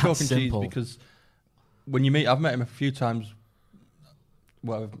must be chalk and cheese. Because when you meet, I've met him a few times.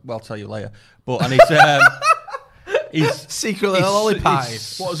 Well, I'll tell you later. But he's secretly a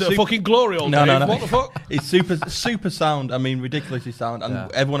lollipie. What is it? A fucking glory hole? No. What the fuck? He's super sound. I mean, ridiculously sound, and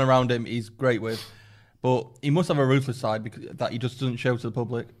everyone around him he's great with. But he must have a ruthless side that he just doesn't show to the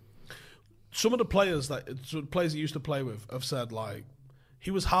public. Some of the players he used to play with have said, like,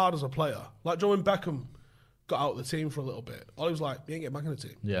 he was hard as a player. Like, Joe when Beckham got out of the team for a little bit, Ollie was like, you ain't getting back in the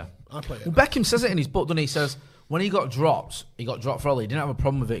team. Yeah. I play it. Well, Beckham says it in his book, doesn't he? He says when he got dropped for Ollie. He didn't have a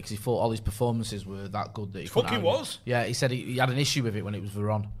problem with it because he thought Ollie's performances were that good that he couldn't fucking have was. Yeah, he said he had an issue with it when it was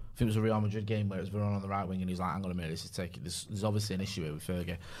Veron. I think it was a Real Madrid game where it was Veron on the right wing, and he's like, hang on a minute, there's obviously an issue here with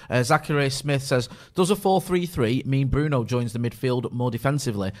Fergie. Zachary Smith says, does a 4-3-3 mean Bruno joins the midfield more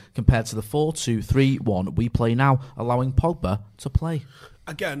defensively compared to the 4-2-3-1 we play now, allowing Pogba to play?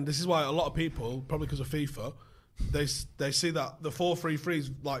 Again, this is why a lot of people, probably because of FIFA, they see that the 4-3-3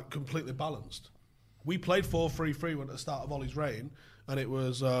 is like completely balanced. We played 4-3-3 at the start of Ollie's reign, and it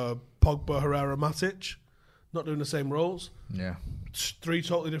was Pogba, Herrera, Matic, not doing the same roles. Yeah. 3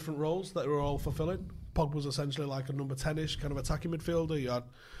 totally different roles that they were all fulfilling. Pogba was essentially like a number 10-ish kind of attacking midfielder. You had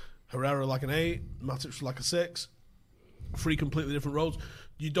Herrera like an 8, Matic was like a 6. 3 completely different roles.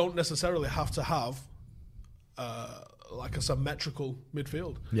 You don't necessarily have to have like a symmetrical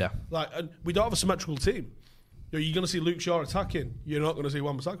midfield. Yeah. Like, and we don't have a symmetrical team. You're going to see Luke Shaw attacking. You're not going to see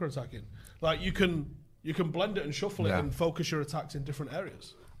Wan-Bissaka attacking. Like, you can blend it and shuffle it and focus your attacks in different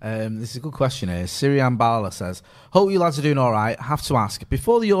areas. This is a good question here. Sirian Bala says, hope you lads are doing all right. Have to ask,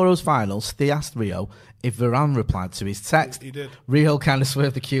 before the Euros finals, they asked Rio if Varane replied to his text. He did. Rio kind of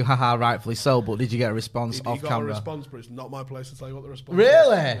swerved the cue, haha, rightfully so, but did you get a response off camera? He got a response, but it's not my place to tell you what the response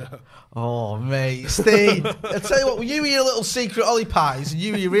really? is. Really? Yeah. Oh, mate. Steve, I tell you what, you and your little secret Ollie pies and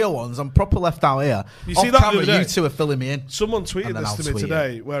you and your real ones, I'm proper left out here. You off see that camera, the other day? you two are filling me in. Someone tweeted this to me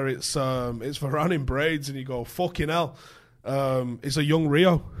today where it's Varane in braids and you go, fucking hell. It's a young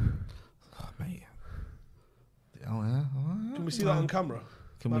Rio. Mate. Oh, yeah. Can we see that on camera?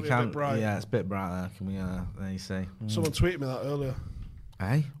 Can we? Can, yeah, it's a bit bright there. Can we? There you see. Someone tweeted me that earlier.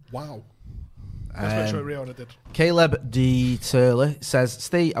 Hey? Wow. Let's make sure Rio did. Caleb D. Turley says,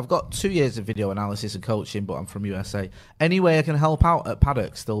 Steve, I've got 2 years of video analysis and coaching, but I'm from USA. Any way I can help out at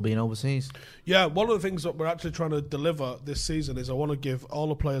Paddock, still being overseas? Yeah, one of the things that we're actually trying to deliver this season is I want to give all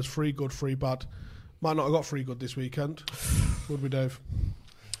the players free good, free bad. Might not have got free good this weekend. Would we, Dave?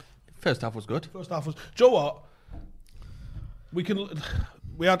 First half was good. First half was... Do you know what?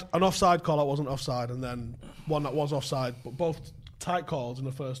 We had an offside call that wasn't offside, and then one that was offside, but both tight calls in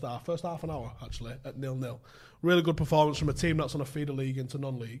the first half. First half an hour, actually, at 0-0. Really good performance from a team that's on a feeder league into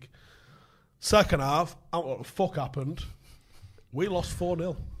non-league. Second half, I don't know what the fuck happened. We lost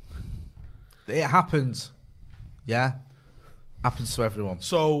 4-0. It happens. Yeah. Happens to everyone.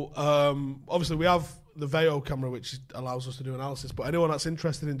 So, obviously, we have the Veo camera, which allows us to do analysis, but anyone that's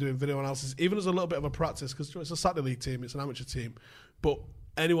interested in doing video analysis, even as a little bit of a practice, because it's a Saturday league team, it's an amateur team, but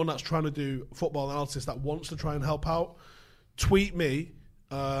anyone that's trying to do football analysis that wants to try and help out, tweet me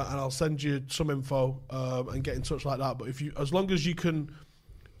and I'll send you some info and get in touch like that. But as long as you can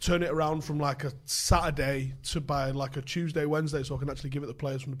turn it around from like a Saturday to by like a Tuesday, Wednesday, so I can actually give it the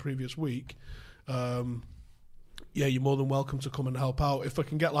players from the previous week, yeah, you're more than welcome to come and help out. If I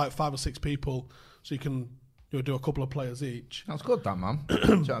can get like 5 or 6 people, so you can do a couple of players each. That's good, that, man. Do you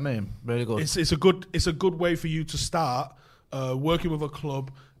know what I mean? Really good. It's a good way for you to start working with a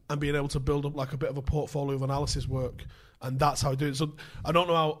club and being able to build up like a bit of a portfolio of analysis work, and that's how I do it. So I don't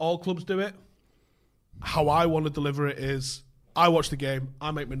know how all clubs do it. How I want to deliver it is I watch the game,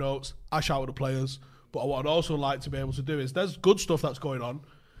 I make my notes, I shout at the players. But what I'd also like to be able to do is there's good stuff that's going on,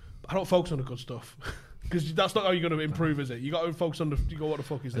 but I don't focus on the good stuff. Because that's not how you're going to improve, is it? You got to focus on you go, what the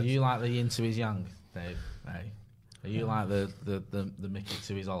fuck is this? Are you like the into his young, Dave? Hey. Are you like the Mickey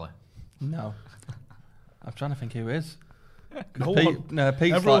to his Ollie? No. I'm trying to think who is. No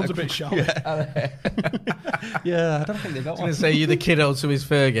Pete's everyone's like a bit shallow. Yeah. Yeah, I don't think they got one. I was going to say, you the kiddo to his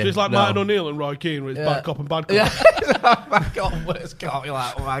Fergie. It's like Martin O'Neill and Roy Keane, where it's bad cop and bad cop. Yeah. Oh my God, worst cop. You're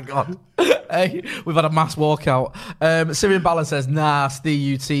like, oh my God. Hey, we've had a mass walkout. Syrian Ballon says, nah,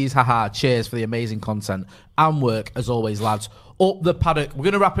 UTs, haha, cheers for the amazing content and work, as always, lads. Up the Paddock. We're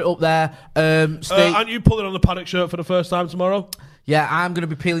going to wrap it up there. Aren't you pulling on the Paddock shirt for the first time tomorrow? Yeah, I'm going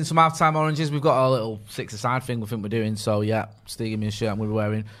to be peeling some half-time oranges. We've got a little 6-a-side thing we think we're doing. So, yeah, Steve gave me a shirt I'm going to be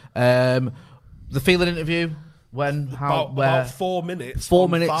wearing. The Phelan interview, when, how, where? About 4 minutes. 4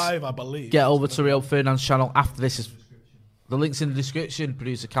 minutes. 5, I believe. Get over to Rio Ferdinand's channel after this. Is the link's in the description.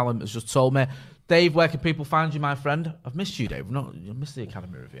 Producer Callum has just told me. Dave, where can people find you, my friend? I've missed you, Dave. I missed the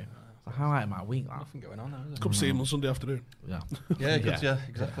Academy review. It's a highlight of my week, that. Nothing going on now, is it? Come see him on Sunday afternoon. Yeah. Yeah,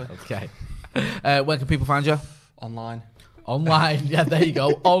 exactly. Okay. Where can people find you? Online. Online, yeah, there you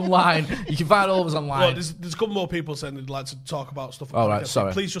go. Online, you can find all of us online. Well, there's a couple more people saying they'd like to talk about stuff. All right,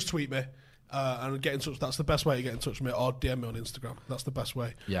 sorry. Please just tweet me and get in touch. That's the best way to get in touch with me, or DM me on Instagram. That's the best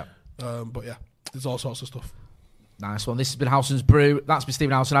way. Yeah. But yeah, there's all sorts of stuff. Nice one. This has been Howson's Brew. That's been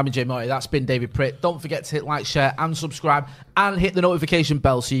Stephen Howson. I've been Jay Morty. That's been David Pritt. Don't forget to hit like, share, and subscribe, and hit the notification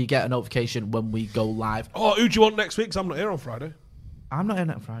bell so you get a notification when we go live. Oh, who do you want next week? 'Cause I'm not here on Friday. I'm not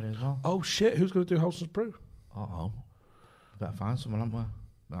in on Friday as well. Oh shit! Who's going to do Howson's Brew? Uh-oh. Better find someone, haven't we?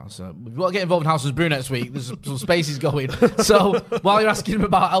 That's, we've got to get involved in Howson's Brew next week. There's some spaces going. So while you're asking him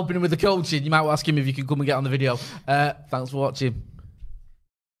about helping him with the coaching, you might ask him if you can come and get on the video. Thanks for watching.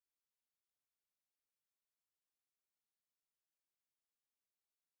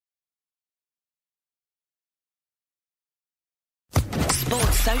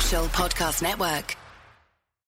 Sports Social Podcast Network.